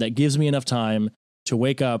 that gives me enough time to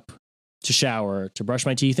wake up, to shower, to brush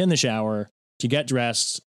my teeth in the shower, to get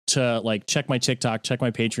dressed, to like check my TikTok, check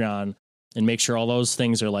my Patreon, and make sure all those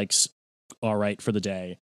things are like all right for the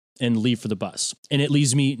day, and leave for the bus. And it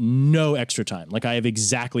leaves me no extra time. Like, I have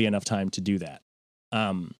exactly enough time to do that.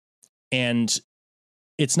 And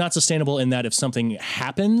it's not sustainable in that if something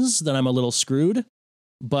happens, then I'm a little screwed,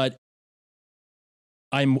 but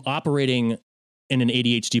I'm operating in an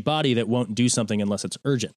ADHD body that won't do something unless it's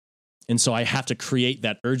urgent. And so I have to create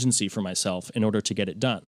that urgency for myself in order to get it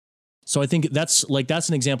done. So I think that's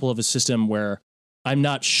an example of a system where I'm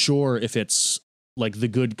not sure if it's like the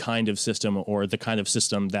good kind of system or the kind of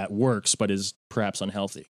system that works, but is perhaps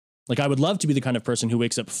unhealthy. Like, I would love to be the kind of person who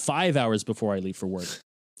wakes up 5 hours before I leave for work.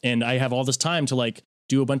 And I have all this time to like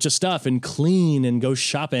do a bunch of stuff and clean and go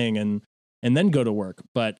shopping and then go to work.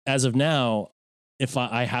 But as of now, if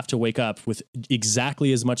I have to wake up with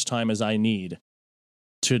exactly as much time as I need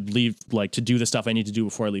to leave, like to do the stuff I need to do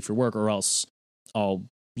before I leave for work, or else I'll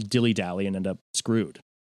dilly dally and end up screwed.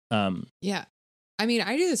 Yeah. I mean,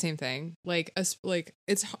 I do the same thing. Like, it's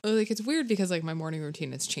weird because like my morning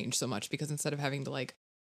routine has changed so much because instead of having to like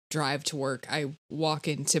drive to work, I walk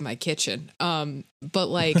into my kitchen. But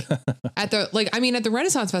like at the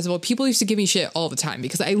Renaissance Festival, people used to give me shit all the time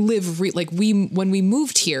because I live when we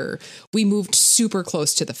moved here, we moved super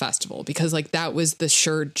close to the festival because like that was the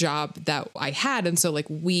sure job that I had. And so like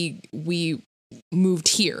we moved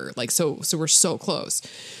here, like, so we're so close.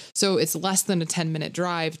 So it's less than a 10-minute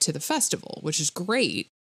drive to the festival, which is great.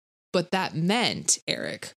 But that meant,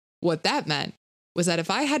 Eric, what that meant was that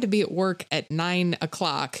if I had to be at work at 9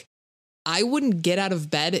 o'clock, I wouldn't get out of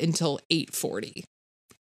bed until 8:40.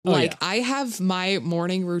 I have my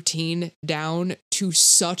morning routine down to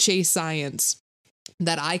such a science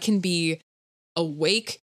that I can be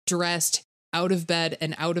awake, dressed, out of bed,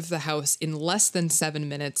 and out of the house in less than 7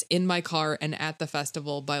 minutes in my car and at the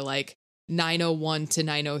festival by like 9:01 to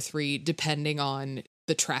 9:03, depending on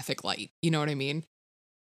the traffic light. You know what I mean?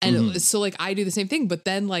 And so like I do the same thing, but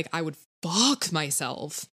then like I would fuck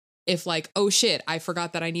myself if like, oh shit, I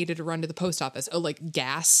forgot that I needed to run to the post office. Oh, like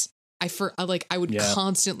gas. I would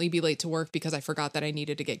constantly be late to work because I forgot that I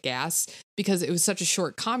needed to get gas because it was such a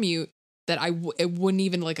short commute that it wouldn't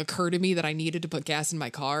even like occur to me that I needed to put gas in my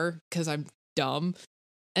car because I'm dumb.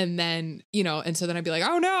 And then, and so then I'd be like,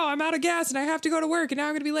 oh no, I'm out of gas and I have to go to work and now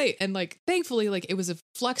I'm going to be late. And like, thankfully, like it was a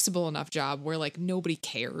flexible enough job where like nobody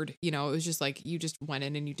cared, it was just like, you just went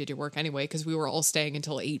in and you did your work anyway, because we were all staying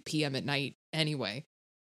until 8 p.m. at night anyway.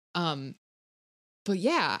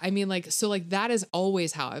 yeah, I mean, like, so like that is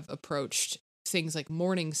always how I've approached things like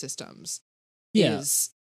morning systems. Yeah.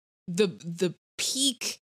 Is the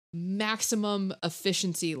peak maximum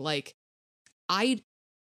efficiency. Like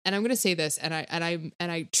and I'm going to say this, and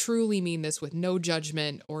I truly mean this with no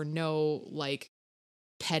judgment or no like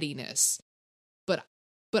pettiness, but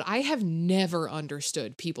I have never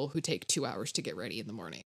understood people who take 2 hours to get ready in the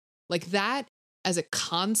morning. Like that as a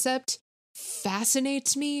concept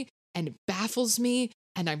fascinates me and baffles me,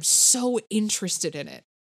 and I'm so interested in it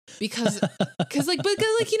because like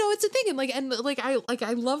you know, it's a thing, and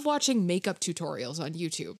I love watching makeup tutorials on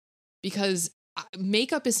YouTube because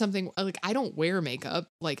makeup is something like I don't wear makeup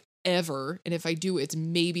like ever, and if I do, it's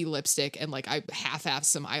maybe lipstick and like I half-ass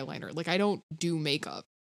some eyeliner. Like I don't do makeup.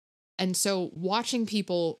 And so watching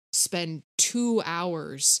people spend 2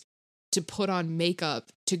 hours to put on makeup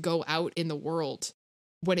to go out in the world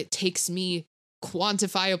when it takes me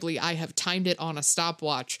quantifiably, I have timed it on a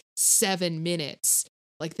stopwatch, 7 minutes.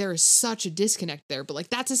 Like there is such a disconnect there, but like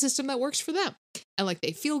that's a system that works for them. And like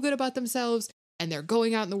they feel good about themselves and they're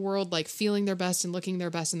going out in the world, like feeling their best and looking their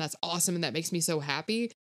best. And that's awesome. And that makes me so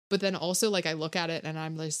happy. But then also like I look at it and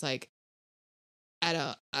I'm just like, I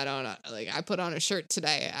don't know. Like I put on a shirt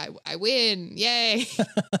today. I win. Yay.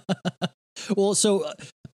 Well, so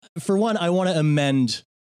for one, I want to amend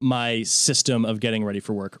my system of getting ready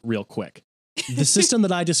for work real quick. The system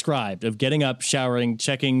that I described of getting up, showering,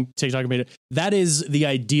 checking TikTok, that is the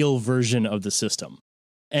ideal version of the system.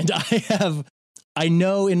 And I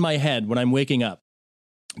know in my head when I'm waking up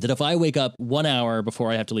that if I wake up 1 hour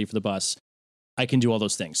before I have to leave for the bus, I can do all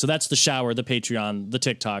those things. So that's the shower, the Patreon, the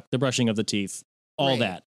TikTok, the brushing of the teeth, all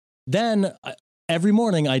that. Then every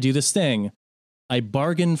morning I do this thing. I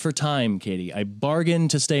bargain for time, Katie. I bargain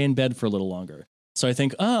to stay in bed for a little longer. So I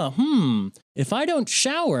think, if I don't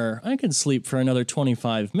shower, I can sleep for another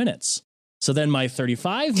 25 minutes. So then my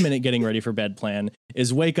 35-minute getting ready for bed plan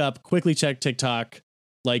is wake up, quickly check TikTok,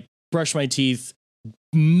 like brush my teeth,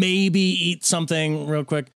 maybe eat something real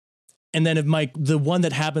quick. And then the one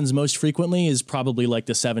that happens most frequently is probably like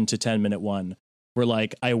the 7 to 10 minute one where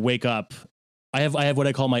like I wake up, I have what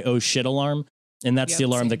I call my oh shit alarm. And that's the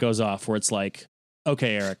alarm that goes off where it's like,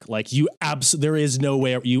 okay, Eric, like there is no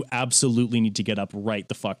way you absolutely need to get up right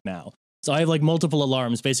the fuck now. So I have like multiple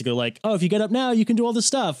alarms basically like, oh, if you get up now, you can do all this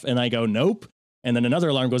stuff. And I go, nope. And then another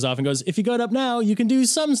alarm goes off and goes, if you get up now, you can do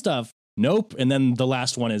some stuff. Nope. And then the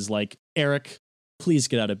last one is like, Eric, please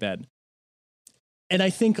get out of bed. And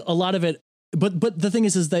I think a lot of it, but the thing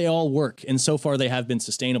is they all work. And so far they have been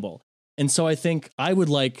sustainable. And so I think I would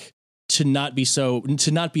like to not be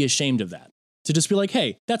ashamed of that, to just be like,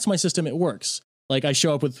 hey, that's my system. It works. Like I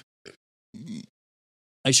show up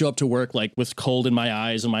to work like with cold in my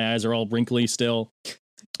eyes and my eyes are all wrinkly still.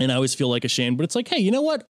 And I always feel like ashamed, but it's like, hey, you know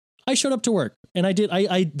what? I showed up to work and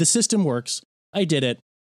the system works. I did it.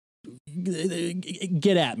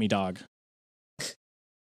 Get at me, dog.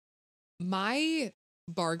 My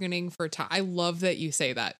bargaining for time. I love that you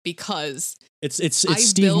say that because it's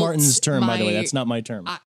Steve Martin's term, by the way. That's not my term.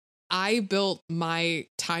 I built my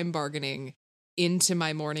time bargaining into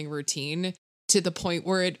my morning routine to the point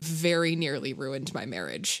where it very nearly ruined my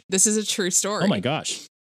marriage. This is a true story. Oh my gosh.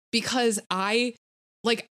 Because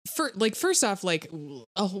first off,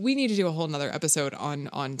 we need to do a whole nother episode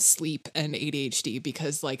on sleep and ADHD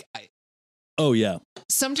because oh yeah.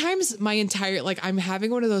 Sometimes my entire, I'm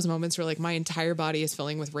having one of those moments where my entire body is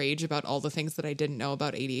filling with rage about all the things that I didn't know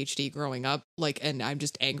about ADHD growing up. And I'm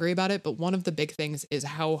just angry about it. But one of the big things is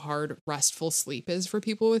how hard restful sleep is for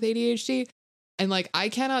people with ADHD. And I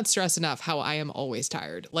cannot stress enough how I am always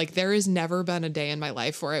tired. There has never been a day in my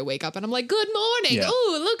life where I wake up and I'm like, good morning. Yeah.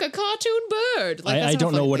 Oh, look, a cartoon bird. I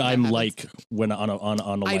don't know what I'm like when on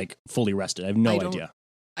a fully rested. I have no idea.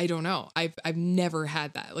 I don't know. I've never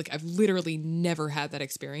had that. I've literally never had that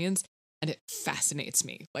experience, and it fascinates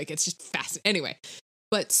me. It's just fascinating. Anyway,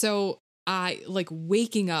 but so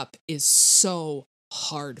waking up is so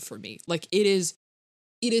hard for me.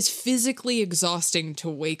 It is physically exhausting to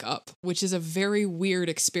wake up, which is a very weird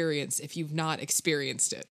experience if you've not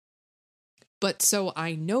experienced it. But so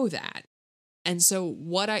I know that. And so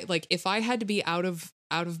if I had to be out of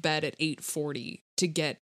bed at 8:40 to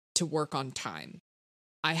get to work on time,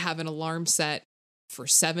 I have an alarm set for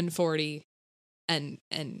 7:40 and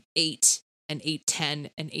 8 and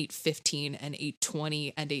 8:10 and 8:15 and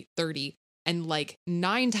 8:20 and 8:30. And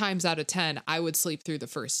 9 times out of 10, I would sleep through the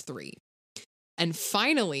first 3. And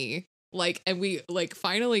finally,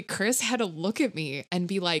 Chris had to look at me and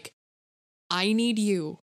be like, I need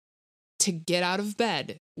you to get out of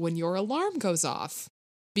bed when your alarm goes off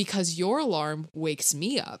because your alarm wakes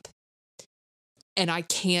me up. and I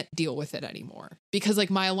can't deal with it anymore because like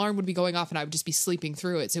my alarm would be going off and I would just be sleeping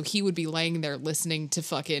through it. So he would be laying there listening to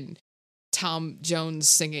fucking Tom Jones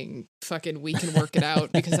singing fucking We Can Work It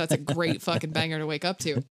Out because that's a great fucking banger to wake up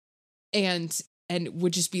to. And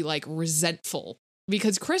would just be like resentful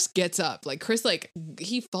because Chris gets up. Like Chris, like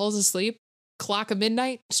he falls asleep, clock of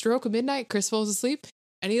midnight, stroke of midnight, Chris falls asleep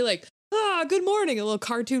and he like, good morning. A little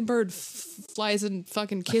cartoon bird flies and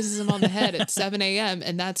fucking kisses him on the head at 7 a.m.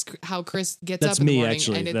 And that's how Chris gets up in the morning. That's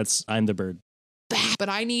me, actually. I'm the bird. But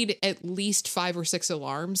I need at least 5 or 6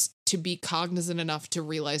 alarms to be cognizant enough to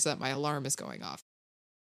realize that my alarm is going off.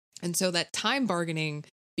 And so that time bargaining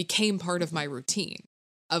became part of my routine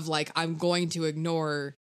of like, I'm going to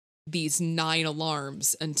ignore these 9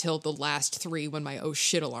 alarms until the last 3 when my oh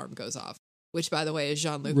shit alarm goes off. Which, by the way, is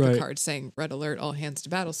Jean-Luc Picard saying, red alert, all hands to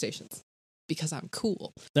battle stations. Because I'm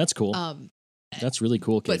cool. That's cool. That's really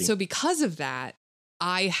cool, Katie. But so because of that,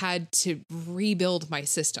 I had to rebuild my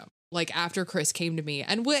system. Like after Chris came to me,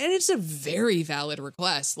 and it's a very valid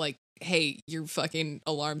request. Like, hey, your fucking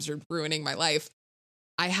alarms are ruining my life.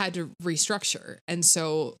 I had to restructure. And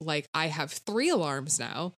so like I have 3 alarms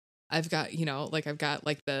now. I've got, I've got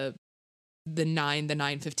like the 9, the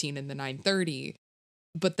 9:15 and the 9:30.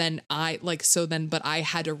 But then but I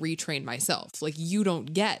had to retrain myself. Like you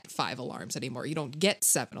don't get 5 alarms anymore. You don't get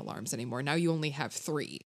 7 alarms anymore. Now you only have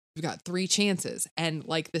 3. You've got 3 chances. And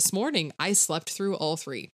like this morning, I slept through all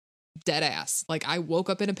 3. Dead ass. Like I woke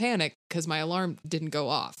up in a panic because my alarm didn't go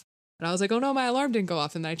off. And I was like, oh no, my alarm didn't go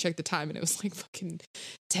off. And then I checked the time and it was like fucking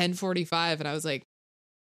 10:45. And I was like,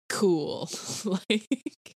 cool. Like,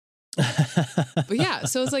 but yeah,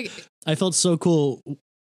 so it's like, I felt so cool.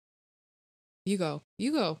 You go.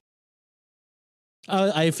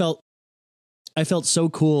 I felt so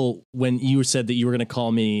cool when you said that you were going to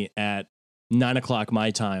call me at 9:00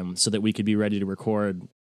 my time so that we could be ready to record.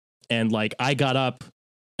 And like, I got up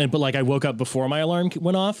but like I woke up before my alarm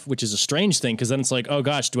went off, which is a strange thing. Cause then it's like, oh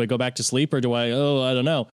gosh, do I go back to sleep or do I don't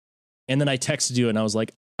know. And then I texted you and I was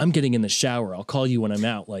like, I'm getting in the shower. I'll call you when I'm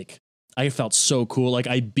out. Like, I felt so cool. Like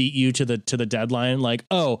I beat you to the deadline. Like,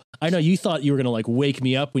 oh, I know you thought you were going to like wake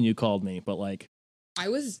me up when you called me, but like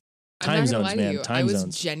I'm time zones, man. I was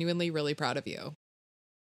genuinely really proud of you.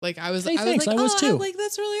 Like I was, thanks. I was too. Like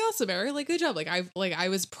that's really awesome, Eric. Like good job. Like I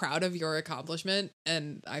was proud of your accomplishment,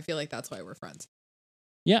 and I feel like that's why we're friends.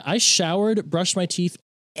 Yeah, I showered, brushed my teeth,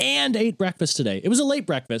 and ate breakfast today. It was a late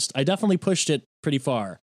breakfast. I definitely pushed it pretty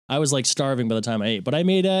far. I was like starving by the time I ate, but I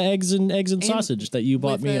made eggs and sausage that you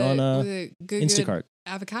bought me on Instacart.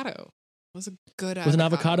 Avocado. It was a good avocado. With an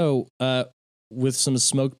avocado with some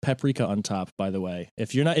smoked paprika on top, by the way.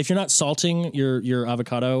 If you're not salting your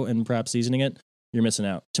avocado and perhaps seasoning it, you're missing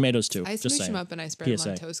out. Tomatoes too. I smoosh them up and I spread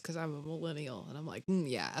them on toast because I'm a millennial and I'm like,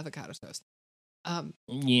 yeah, avocado toast.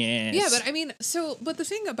 Yes. Yeah, but I mean, but the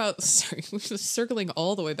thing about we're circling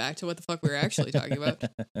all the way back to what the fuck we were actually talking about.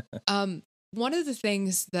 One of the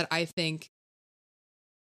things that I think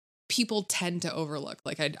people tend to overlook,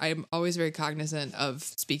 like I'm always very cognizant of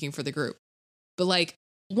speaking for the group, but like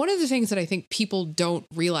one of the things that I think people don't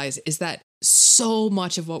realize is that so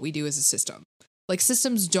much of what we do is a system. Like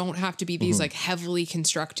systems don't have to be these like heavily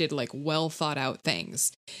constructed, like well thought out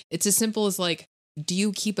things. It's as simple as like, do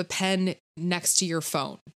you keep a pen next to your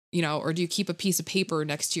phone? Or do you keep a piece of paper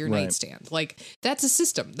next to your nightstand? Like that's a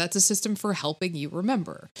system. That's a system for helping you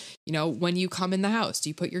remember. When you come in the house, do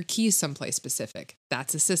you put your keys someplace specific?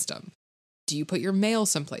 That's a system. Do you put your mail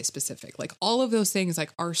someplace specific? Like all of those things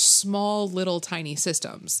like are small, little, tiny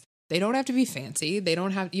systems. They don't have to be fancy. You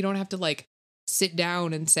don't have to like sit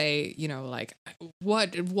down and say, like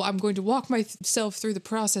what I'm going to walk myself through the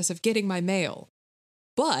process of getting my mail.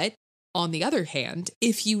 But on the other hand,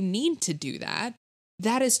 if you need to do that,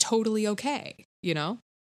 that is totally okay, Yeah,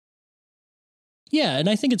 and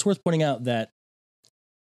I think it's worth pointing out that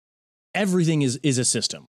everything is a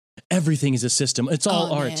system. Everything is a system. It's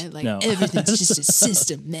all art. Man, like, no, everything's just a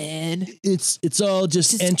system, man. It's all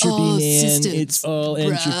just entropy, all man. Systems, it's all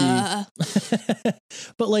entropy.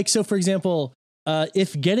 But like, so for example,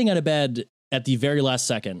 if getting out of bed at the very last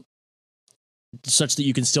second, such that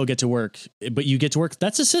you can still get to work, but you get to work,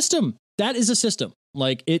 that's a system. That is a system.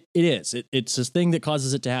 Like it is. It's a thing that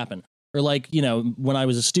causes it to happen. Or like, when I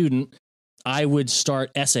was a student, I would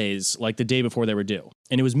start essays like the day before they were due,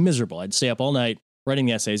 and it was miserable. I'd stay up all night writing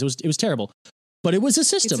the essays. It was terrible, but it was a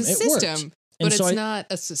system. It's a system, but it's not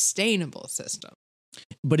a sustainable system.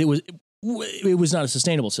 But it was not a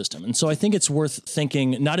sustainable system. And so I think it's worth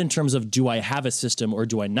thinking, not in terms of do I have a system or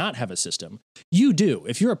do I not have a system? You do.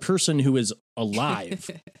 If you're a person who is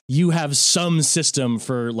alive, you have some system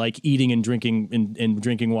for like eating and drinking and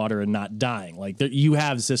drinking water and not dying. Like you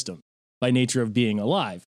have a system. by nature of being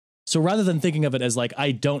alive. So rather than thinking of it as like,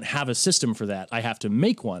 I don't have a system for that, I have to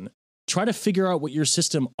make one, try to figure out what your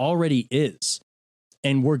system already is.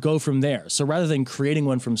 And we'll go from there. So rather than creating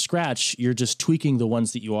one from scratch, you're just tweaking the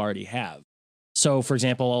ones that you already have. So for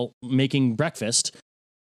example, making breakfast,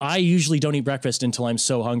 I usually don't eat breakfast until I'm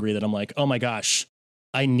so hungry that I'm like, oh my gosh,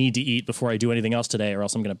 I need to eat before I do anything else today, or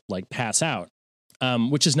else I'm going to like pass out,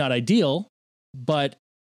 which is not ideal. But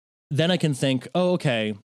then I can think, oh,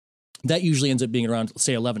 okay, that usually ends up being around,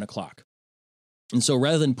 say, 11 o'clock. And so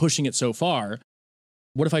rather than pushing it so far,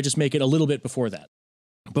 what if I just make it a little bit before that,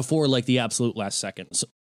 before like the absolute last second? So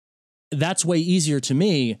that's way easier to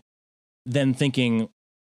me than thinking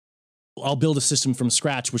I'll build a system from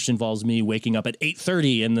scratch, which involves me waking up at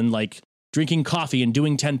 8:30 and then like drinking coffee and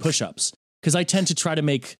doing 10 push-ups. Because I tend to try to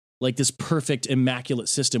make like this perfect, immaculate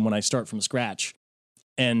system when I start from scratch.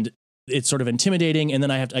 And it's sort of intimidating. And then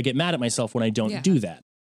I get mad at myself when I don't do that.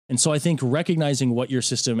 And so I think recognizing what your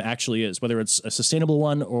system actually is, whether it's a sustainable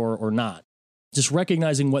one or not, just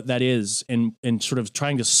recognizing what that is and sort of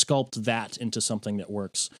trying to sculpt that into something that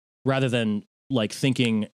works, rather than like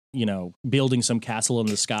thinking, you know, building some castle in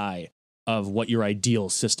the sky of what your ideal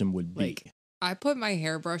system would be. Like, I put my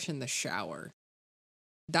hairbrush in the shower.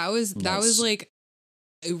 That was like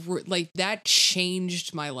that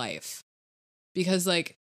changed my life, because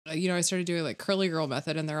like, you know, I started doing like curly girl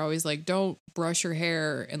method, and they're always like, don't brush your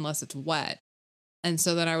hair unless it's wet. And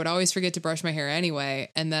so then I would always forget to brush my hair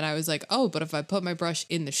anyway. And then I was like, oh, but if I put my brush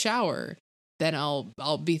in the shower, then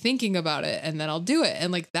I'll be thinking about it, and then I'll do it.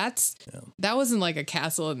 And like, that wasn't like a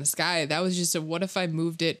castle in the sky. That was just what if I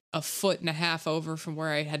moved it 1.5 feet over from where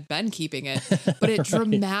I had been keeping it, but it Right.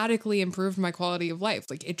 dramatically improved my quality of life.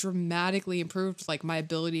 Like, it dramatically improved like my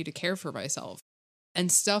ability to care for myself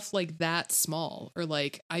and stuff like that small. Or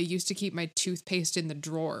like, I used to keep my toothpaste in the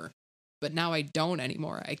drawer, but now I don't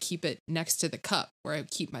anymore. I keep it next to the cup where I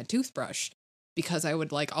keep my toothbrush, because I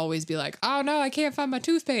would like always be like, oh no, I can't find my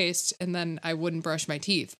toothpaste. And then I wouldn't brush my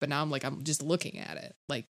teeth. But now I'm just looking at it.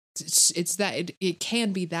 Like, it's that it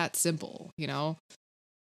can be that simple, you know?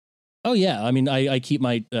 Oh yeah. I mean, I keep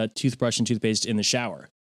my toothbrush and toothpaste in the shower,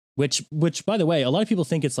 which by the way, a lot of people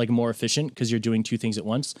think it's like more efficient because you're doing two things at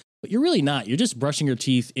once, but you're really not. You're just brushing your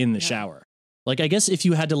teeth in the shower. Like, I guess if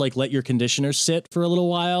you had to like let your conditioner sit for a little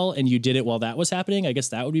while and you did it while that was happening, I guess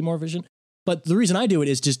that would be more efficient. But the reason I do it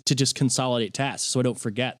is just to consolidate tasks so I don't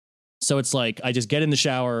forget. So it's like I just get in the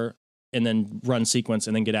shower and then run sequence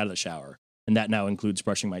and then get out of the shower. And that now includes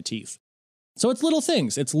brushing my teeth. So it's little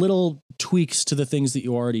things. It's little tweaks to the things that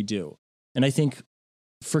you already do. And I think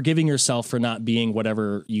forgiving yourself for not being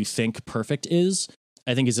whatever you think perfect is,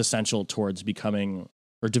 I think is essential towards becoming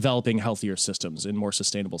or developing healthier systems and more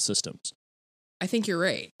sustainable systems. I think you're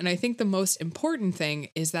right. And I think the most important thing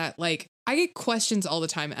is that, like, I get questions all the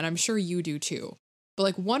time, and I'm sure you do too. But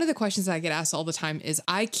like, one of the questions that I get asked all the time is,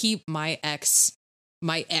 I keep my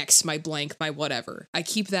blank, my whatever, I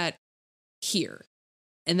keep that here.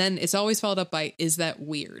 And then it's always followed up by, is that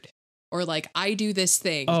weird? Or like, I do this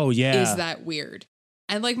thing. Oh yeah. Is that weird?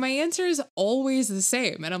 And like, my answer is always the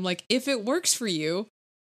same. And I'm like, if it works for you,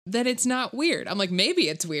 then it's not weird. I'm like, maybe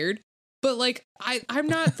it's weird. But like, I'm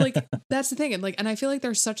not like, that's the thing. And like, and I feel like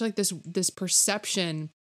there's such like this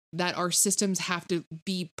perception that our systems have to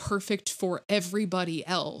be perfect for everybody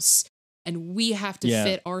else. And we have to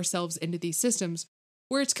fit ourselves into these systems,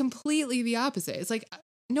 where it's completely the opposite. It's like,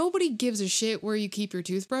 nobody gives a shit where you keep your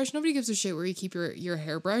toothbrush. Nobody gives a shit where you keep your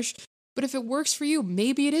hairbrush. But if it works for you,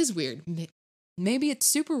 maybe it is weird. Maybe it's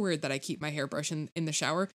super weird that I keep my hairbrush in the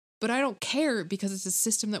shower, but I don't care, because it's a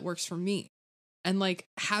system that works for me. And like,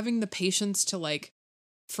 having the patience to like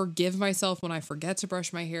forgive myself when I forget to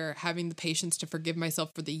brush my hair, having the patience to forgive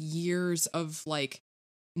myself for the years of like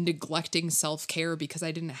neglecting self-care because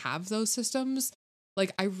I didn't have those systems.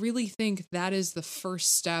 Like, I really think that is the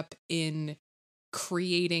first step in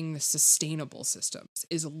creating sustainable systems,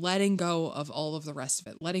 is letting go of all of the rest of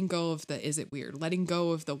it, letting go of the, is it weird, letting go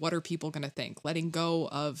of the, what are people going to think, letting go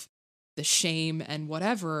of the shame and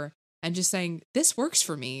whatever, and just saying, this works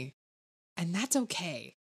for me. And that's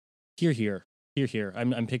okay. Here.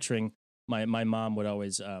 I'm picturing my mom would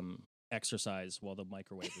always exercise while the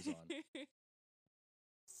microwave is on.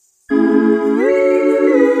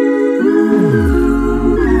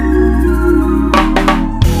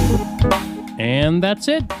 And that's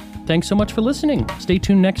it. Thanks so much for listening. Stay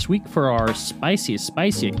tuned next week for our spicy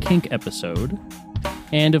kink episode.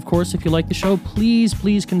 And of course, if you like the show, please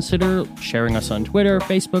consider sharing us on Twitter,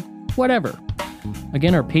 Facebook, whatever.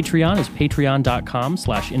 Again, our Patreon is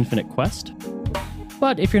patreon.com/infinitequest.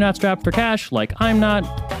 But if you're not strapped for cash, like I'm not,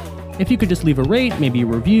 If you could just leave a rate, maybe a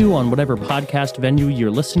review on whatever podcast venue you're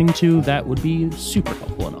listening to, that would be super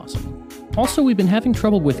helpful and awesome. Also, we've been having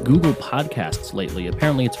trouble with Google Podcasts lately.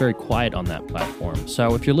 Apparently, it's very quiet on that platform.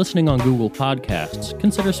 So if you're listening on Google Podcasts,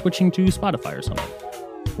 consider switching to Spotify or something.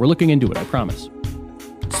 We're looking into it, I promise.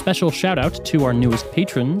 Special shout out to our newest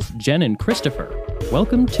patrons, Jen and Christopher.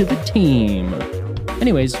 Welcome to the team.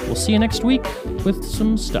 Anyways, we'll see you next week with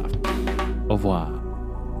some stuff. Au revoir.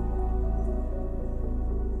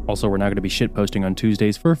 Also, we're now going to be shitposting on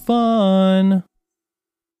Tuesdays for fun.